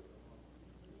too.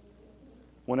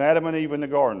 When Adam and Eve in the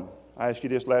garden, I asked you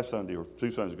this last Sunday or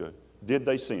 2 Sundays ago, did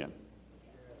they sin?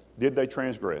 Did they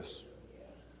transgress?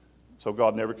 So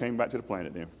God never came back to the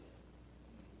planet then.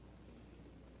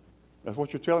 That's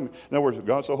what you're telling me. In other words,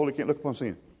 God's so holy he can't look upon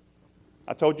sin.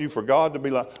 I told you for God to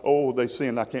be like, oh, they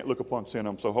sinned, I can't look upon sin,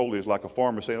 I'm so holy. It's like a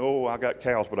farmer saying, oh, I got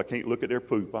cows, but I can't look at their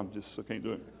poop. I can't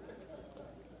do it.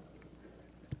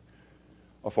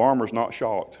 A farmer's not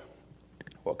shocked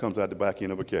what comes out the back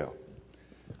end of a cow.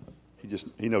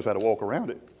 He knows how to walk around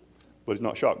it, but he's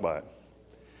not shocked by it.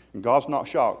 And God's not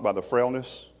shocked by the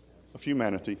frailness of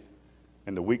humanity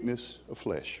and the weakness of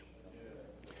flesh.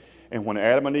 And when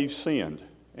Adam and Eve sinned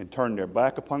and turned their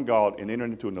back upon God and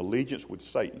entered into an allegiance with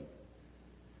Satan,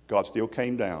 God still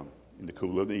came down in the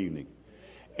cool of the evening.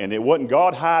 And it wasn't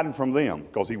God hiding from them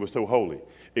because he was so holy.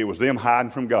 It was them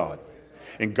hiding from God.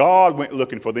 And God went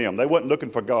looking for them. They wasn't looking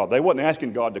for God. They wasn't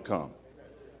asking God to come.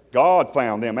 God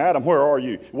found them. Adam, where are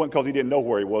you? It wasn't because he didn't know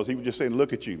where he was. He was just saying,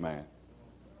 look at you, man.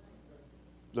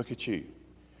 Look at you.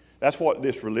 That's what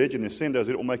this religion and sin does.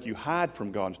 It will make you hide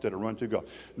from God instead of run to God.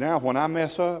 Now, when I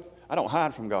mess up, I don't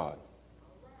hide from God.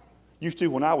 Used to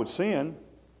when I would sin,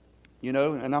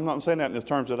 and I'm not saying that in the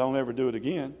terms that I'll never do it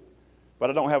again, but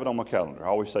I don't have it on my calendar. I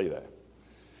always say that.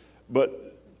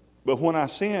 But when I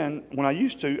sin, when I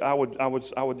used to, I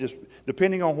would just,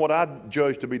 depending on what I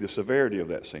judged to be the severity of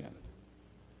that sin,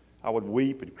 I would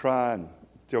weep and cry and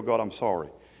tell God I'm sorry.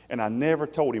 And I never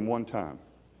told him one time.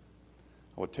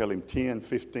 I would tell him 10,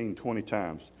 15, 20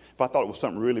 times. If I thought it was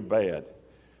something really bad,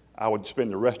 I would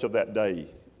spend the rest of that day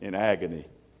in agony,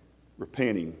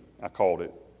 repenting, I called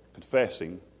it,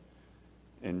 confessing,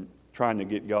 and trying to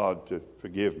get God to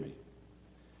forgive me.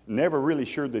 Never really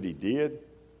sure that he did,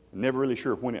 never really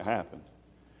sure when it happened.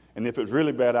 And if it was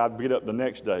really bad, I'd get up the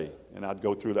next day and I'd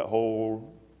go through that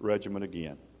whole regimen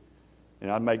again. And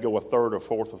I may go a third or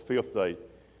fourth or fifth day.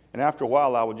 And after a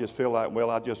while, I would just feel like, well,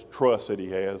 I just trust that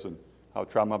he has, and I'll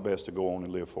try my best to go on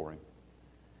and live for him.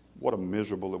 What a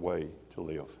miserable way to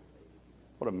live.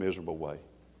 What a miserable way.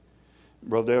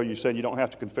 Brother Dale, you said you don't have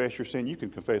to confess your sin. You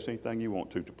can confess anything you want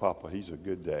to Papa. He's a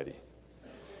good daddy.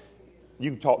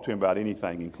 You can talk to him about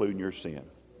anything, including your sin.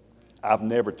 I've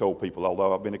never told people,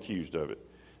 although I've been accused of it,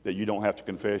 that you don't have to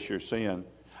confess your sin.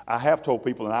 I have told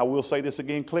people, and I will say this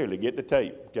again clearly, get the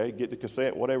tape, okay? Get the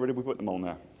cassette, whatever it is we put them on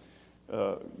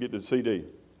now. Get the CD.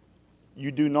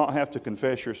 You do not have to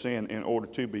confess your sin in order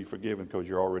to be forgiven, because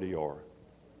you already are.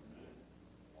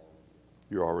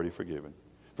 You're already forgiven.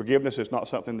 Forgiveness is not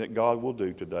something that God will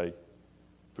do today.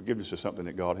 Forgiveness is something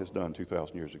that God has done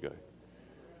 2,000 years ago.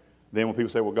 Then when people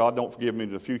say, well, God, don't forgive me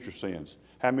the future sins.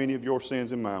 How many of your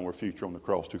sins and mine were future on the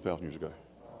cross 2,000 years ago?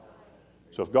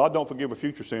 So if God don't forgive our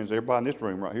future sins, everybody in this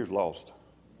room right here is lost.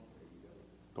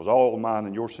 Because all of mine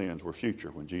and your sins were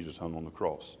future when Jesus hung on the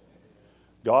cross.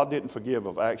 God didn't forgive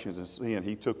of actions and sin.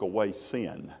 He took away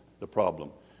sin, the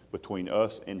problem, between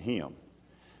us and him.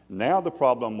 Now the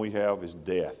problem we have is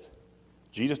death.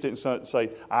 Jesus didn't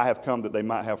say, I have come that they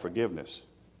might have forgiveness.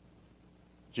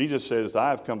 Jesus says, I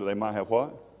have come that they might have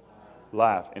what?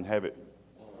 Life, and have it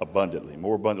abundantly,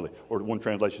 more abundantly. Or one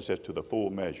translation says, to the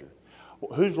full measure.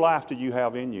 Well, whose life do you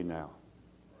have in you now?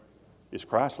 It's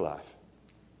Christ's life.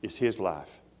 It's his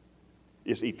life.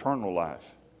 It's eternal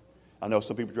life. I know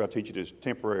some people try to teach it as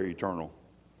temporary eternal.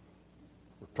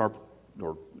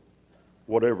 Or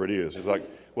whatever it is. It's like,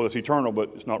 well, it's eternal,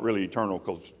 but it's not really eternal,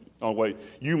 because the only way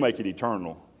you make it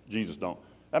eternal, Jesus don't.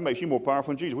 That makes you more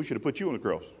powerful than Jesus. We should have put you on the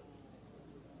cross.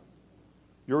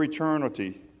 Your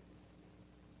eternity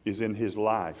is in his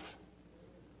life.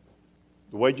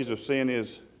 The wages of sin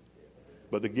is,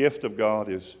 but the gift of God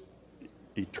is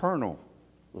eternal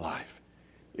life.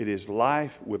 It is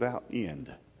life without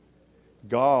end.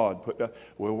 God put that.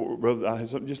 Well, brother,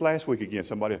 just last week again,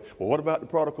 somebody, well, what about the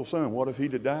prodigal son? What if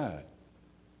he'd have died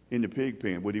in the pig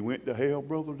pen? Would he went to hell,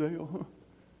 Brother Dale?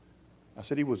 I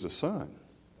said he was a son.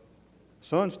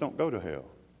 Sons don't go to hell.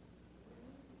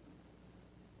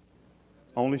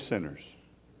 Only sinners.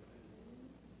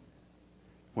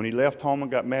 When he left home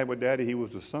and got mad with Daddy, he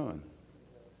was a son.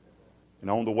 And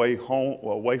on the way home,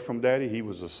 away from Daddy, he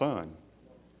was a son.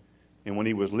 And when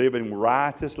he was living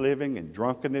riotous living and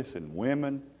drunkenness and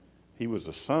women, he was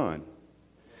a son.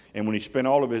 And when he spent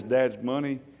all of his dad's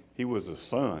money, he was a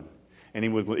son. And he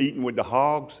was eating with the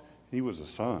hogs, he was a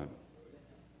son.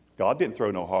 God didn't throw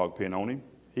no hog pen on him.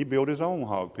 He built his own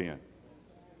hog pen.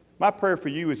 My prayer for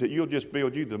you is that you'll just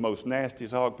build you the most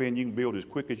nastiest hog pen you can build as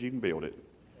quick as you can build it,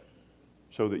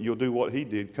 so that you'll do what he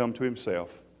did, come to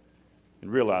himself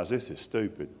and realize this is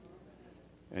stupid.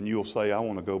 And you'll say, I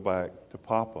want to go back to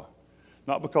Papa.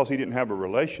 Not because he didn't have a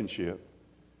relationship.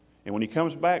 And when he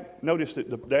comes back, notice that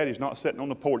the daddy's not sitting on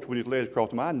the porch with his legs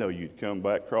crossed him. I know you'd come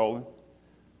back crawling.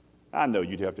 I know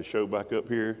you'd have to show back up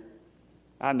here.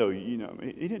 I know, he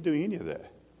didn't do any of that.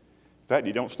 In fact,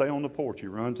 he don't stay on the porch. He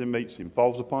runs and meets him,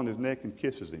 falls upon his neck and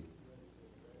kisses him.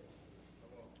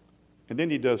 And then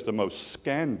he does the most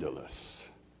scandalous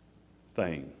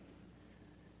thing.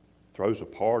 Throws a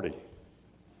party.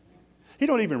 He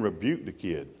don't even rebuke the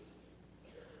kid.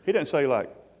 He doesn't say like,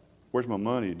 where's my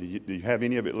money? Do you have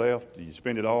any of it left? Do you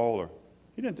spend it all? Or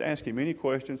he didn't ask him any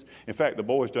questions. In fact, the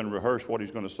boys done rehearse what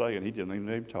he's going to say, and he didn't even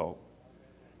let him talk.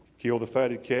 Kill the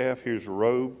fatted calf. Here's a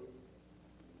robe.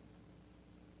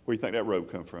 Where do you think that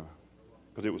robe come from?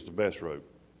 Because it was the best robe.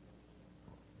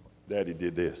 Daddy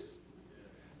did this.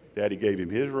 Daddy gave him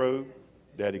his robe.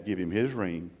 Daddy gave him his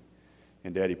ring.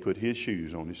 And Daddy put his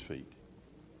shoes on his feet.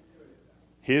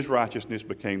 His righteousness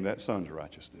became that son's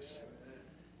righteousness.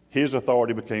 His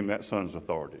authority became that son's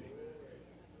authority.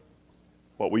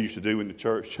 What we used to do in the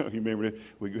church, you remember,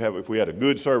 if we had a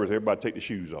good service, everybody take the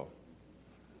shoes off.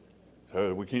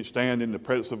 So we can't stand in the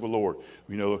presence of the Lord.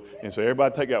 And so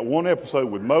everybody take out one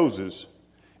episode with Moses,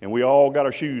 and we all got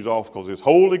our shoes off because it's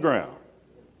holy ground.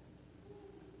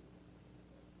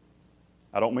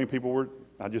 I don't mean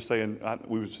I'm just saying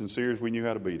we were sincere as we knew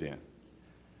how to be then.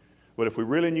 But if we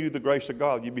really knew the grace of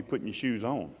God, you'd be putting your shoes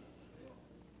on.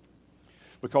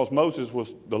 Because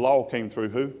the law came through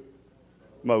who?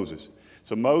 Moses.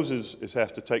 So Moses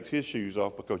has to take his shoes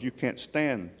off because you can't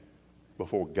stand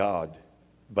before God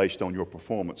based on your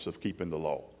performance of keeping the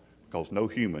law. Because no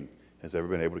human has ever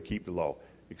been able to keep the law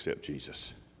except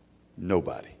Jesus.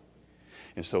 Nobody.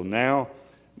 And so now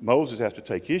Moses has to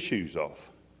take his shoes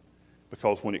off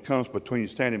because when it comes between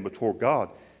standing before God,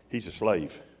 he's a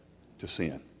slave to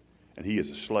sin. And he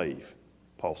is a slave,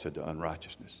 Paul said, to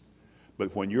unrighteousness.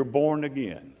 But when you're born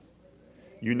again,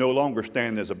 you no longer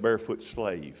stand as a barefoot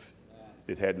slave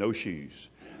that had no shoes.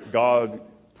 God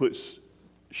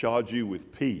shods you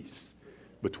with peace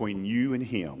between you and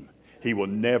him. He will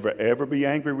never, ever be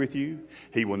angry with you.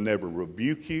 He will never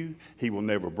rebuke you. He will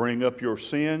never bring up your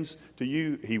sins to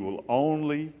you. He will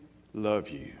only love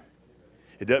you.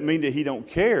 It doesn't mean that he don't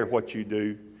care what you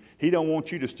do. He don't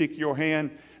want you to stick your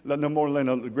hand no more than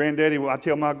a granddaddy. I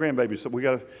tell my grandbaby, so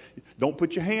don't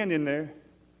put your hand in there.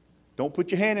 Don't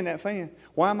put your hand in that fan.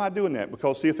 Why am I doing that?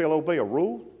 Because see if they'll obey a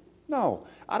rule? No.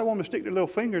 I don't want them to stick their little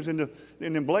fingers in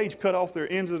them blades, cut off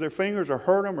their ends of their fingers or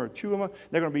hurt them or chew them up.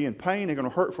 They're going to be in pain. They're going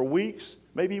to hurt for weeks,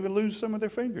 maybe even lose some of their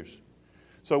fingers.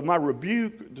 So my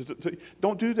rebuke,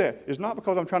 don't do that. It's not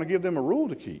because I'm trying to give them a rule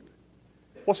to keep.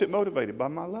 What's it motivated? By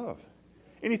my love.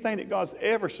 Anything that God's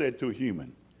ever said to a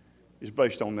human is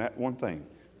based on that one thing.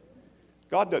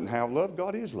 God doesn't have love.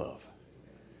 God is love.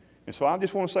 And so I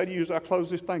just want to say to you as I close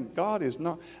this thing, God is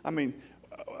not,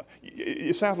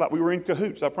 it sounds like we were in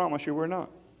cahoots. I promise you we're not.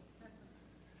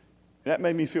 That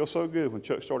made me feel so good when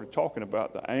Chuck started talking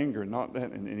about the anger,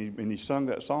 and he sung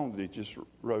that song that he just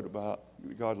wrote about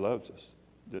God loves us.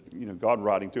 That, God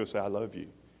writing to us, say, I love you.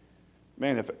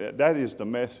 Man, if that is the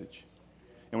message.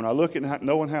 And when I look at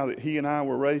knowing how that he and I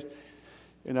were raised,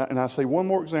 and I say one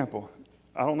more example.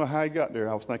 I don't know how he got there.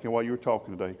 I was thinking while you were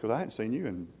talking today, because I hadn't seen you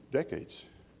in decades.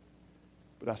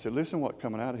 But I said, listen what's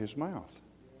coming out of his mouth.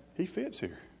 He fits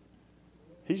here.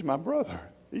 He's my brother.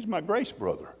 He's my grace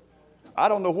brother. I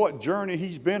don't know what journey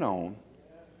he's been on.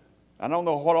 I don't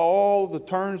know what all the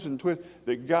turns and twists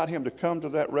that got him to come to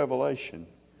that revelation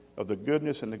of the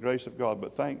goodness and the grace of God.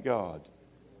 But thank God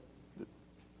that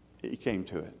he came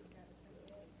to it.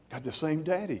 Got the same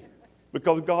daddy.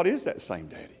 Because God is that same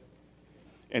daddy.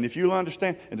 And if you'll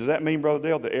understand, and does that mean, Brother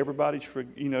Dale, that everybody's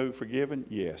forgiven?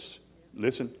 Yes.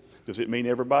 Listen, does it mean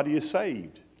everybody is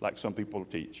saved, like some people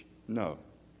teach? No.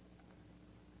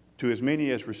 To as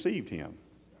many as received him.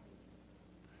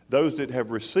 Those that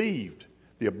have received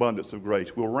the abundance of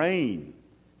grace will reign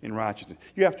in righteousness.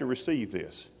 You have to receive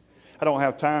this. I don't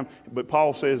have time, but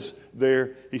Paul says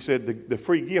there, he said the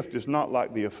free gift is not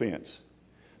like the offense.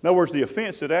 In other words, the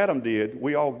offense that Adam did,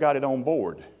 we all got it on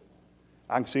board.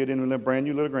 I can see it in the brand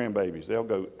new little grandbabies. They'll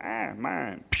go,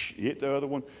 mine, psh, hit the other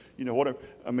one, whatever.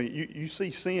 I mean, you see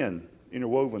sin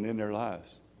interwoven in their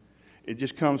lives. It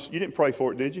just comes, you didn't pray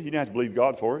for it, did you? You didn't have to believe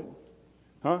God for it.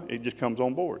 Huh? It just comes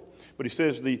on board. But he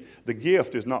says the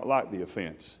gift is not like the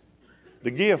offense.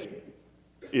 The gift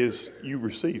is you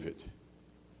receive it.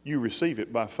 You receive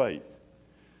it by faith.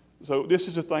 So this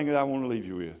is the thing that I want to leave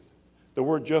you with. The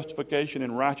word justification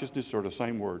and righteousness are the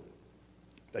same word.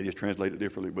 They just translate it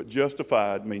differently. But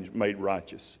justified means made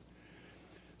righteous.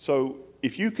 So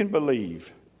if you can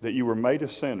believe that you were made a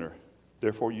sinner,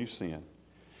 therefore you sin.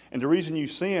 And the reason you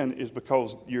sin is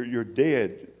because you're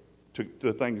dead to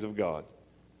the things of God.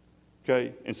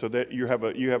 Okay? And so that you have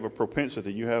a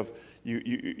propensity, you have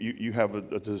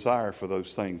a desire for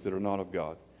those things that are not of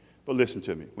God. But listen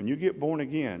to me. When you get born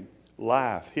again,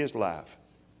 life, his life,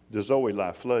 the Zoe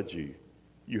life floods you.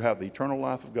 You have the eternal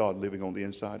life of God living on the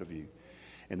inside of you.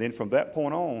 And then from that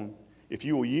point on, if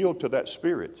you will yield to that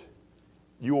Spirit,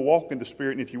 you will walk in the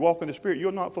Spirit. And if you walk in the Spirit,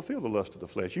 you'll not fulfill the lust of the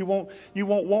flesh. You won't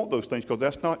want those things because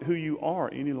that's not who you are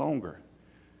any longer.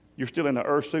 You're still in the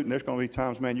earth suit, and there's going to be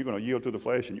times, man, you're going to yield to the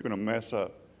flesh and you're going to mess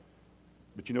up.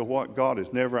 But you know what? God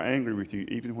is never angry with you,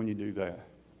 even when you do that.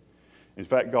 In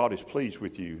fact, God is pleased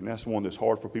with you. And that's one that's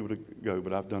hard for people to go,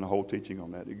 but I've done a whole teaching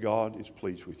on that. That God is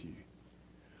pleased with you.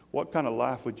 What kind of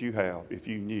life would you have if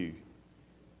you knew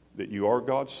that you are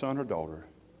God's son or daughter,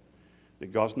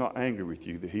 that God's not angry with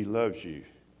you, that he loves you,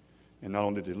 and not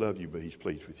only does he love you, but he's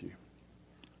pleased with you?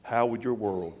 How would your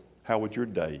world, how would your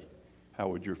day, how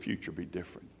would your future be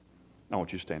different? I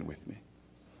want you to stand with me.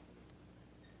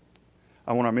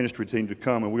 I want our ministry team to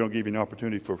come, and we're going to give you an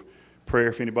opportunity for prayer.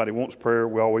 If anybody wants prayer,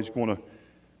 we always want to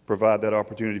provide that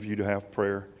opportunity for you to have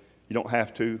prayer. You don't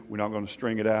have to. We're not going to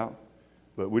string it out.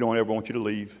 But we don't ever want you to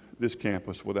leave this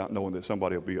campus without knowing that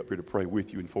somebody will be up here to pray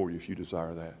with you and for you if you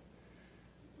desire that.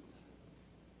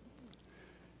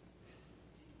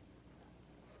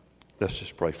 Let's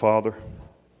just pray. Father,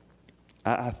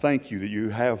 I thank you that you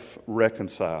have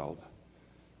reconciled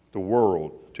the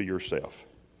world to yourself.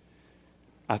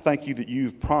 I thank you that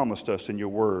you've promised us in your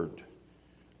word,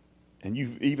 and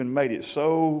you've even made it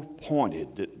so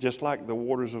pointed that just like the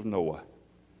waters of Noah,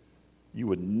 you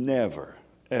would never,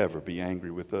 ever be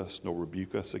angry with us nor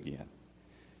rebuke us again.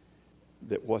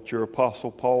 That what your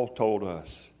apostle Paul told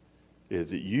us is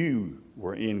that you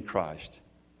were in Christ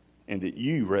and that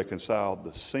you reconciled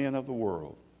the sin of the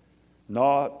world,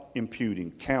 not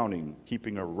imputing, counting,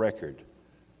 keeping a record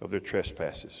of their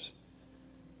trespasses.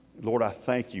 Lord, I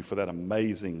thank you for that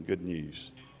amazing good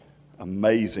news.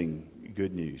 Amazing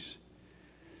good news.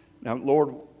 Now,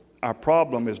 Lord, our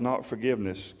problem is not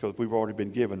forgiveness because we've already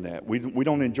been given that. We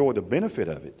don't enjoy the benefit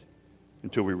of it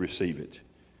until we receive it.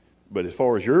 But as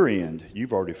far as your end,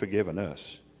 you've already forgiven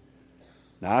us.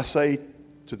 Now, I say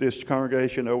to this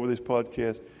congregation over this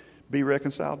podcast, be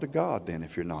reconciled to God then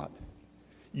if you're not.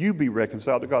 You be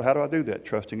reconciled to God. How do I do that?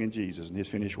 Trusting in Jesus and his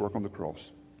finished work on the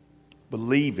cross.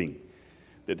 Believing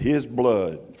that his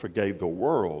blood forgave the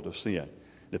world of sin.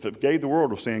 If it forgave the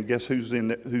world of sin, guess whose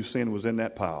sin was in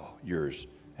that pile? Yours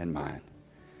and mine.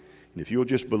 And if you'll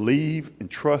just believe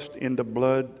and trust in the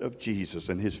blood of Jesus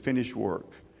and his finished work,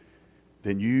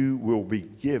 then you will be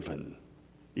given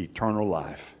eternal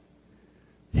life.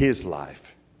 His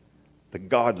life, the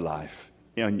God life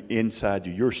inside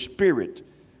you. Your spirit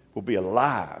will be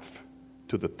alive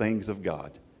to the things of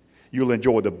God. You'll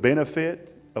enjoy the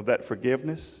benefit of that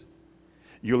forgiveness.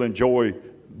 You'll enjoy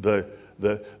the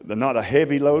not a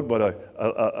heavy load, but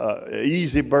a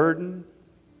easy burden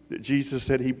that Jesus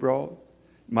said he brought.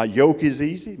 My yoke is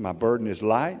easy, my burden is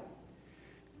light.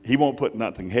 He won't put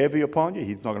nothing heavy upon you.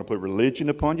 He's not going to put religion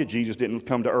upon you. Jesus didn't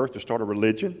come to earth to start a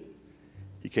religion.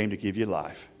 He came to give you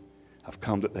life. I've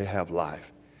come that they have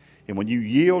life. And when you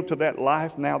yield to that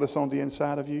life now that's on the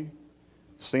inside of you,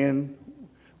 sin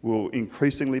will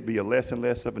increasingly be a less and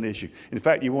less of an issue. In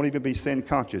fact, you won't even be sin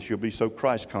conscious. You'll be so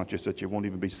Christ conscious that you won't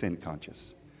even be sin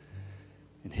conscious.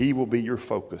 And he will be your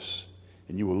focus,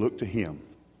 and you will look to him.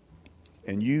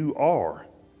 And you are,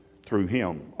 through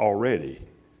him, already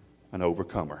an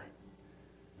overcomer.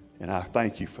 And I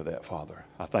thank you for that, Father.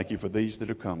 I thank you for these that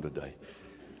have come today.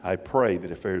 I pray that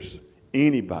if there's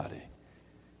anybody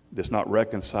that's not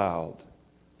reconciled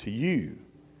to you,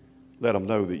 let them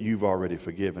know that you've already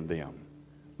forgiven them.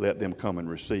 Let them come and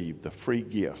receive the free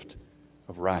gift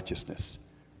of righteousness,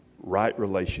 right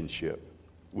relationship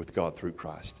with God through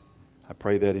Christ. I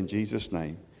pray that in Jesus'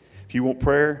 name. If you want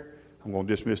prayer, I'm going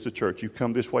to dismiss the church. You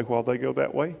come this way while they go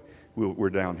that way. We're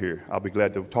down here. I'll be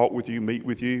glad to talk with you, meet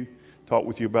with you, talk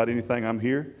with you about anything. I'm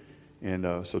here.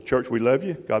 And so, church, we love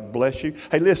you. God bless you.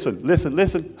 Hey,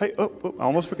 listen. Hey, I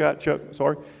almost forgot, Chuck.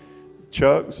 Sorry.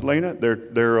 Chuck, Selena,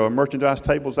 their merchandise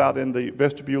tables out in the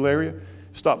vestibule area.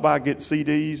 Stop by, get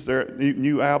CDs. Their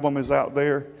new album is out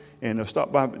there. And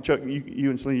stop by, Chuck, you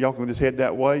and Selena, y'all can just head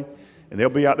that way. And they'll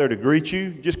be out there to greet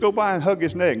you. Just go by and hug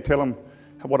his neck and tell him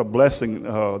what a blessing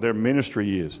their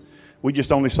ministry is. We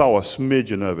just only saw a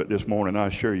smidgen of it this morning, I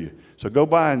assure you. So go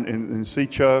by and see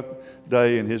Chuck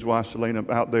Day and his wife Selena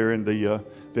out there in the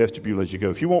vestibule as you go.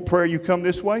 If you want prayer, you come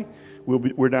this way.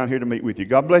 We're down here to meet with you.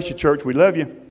 God bless you, church. We love you.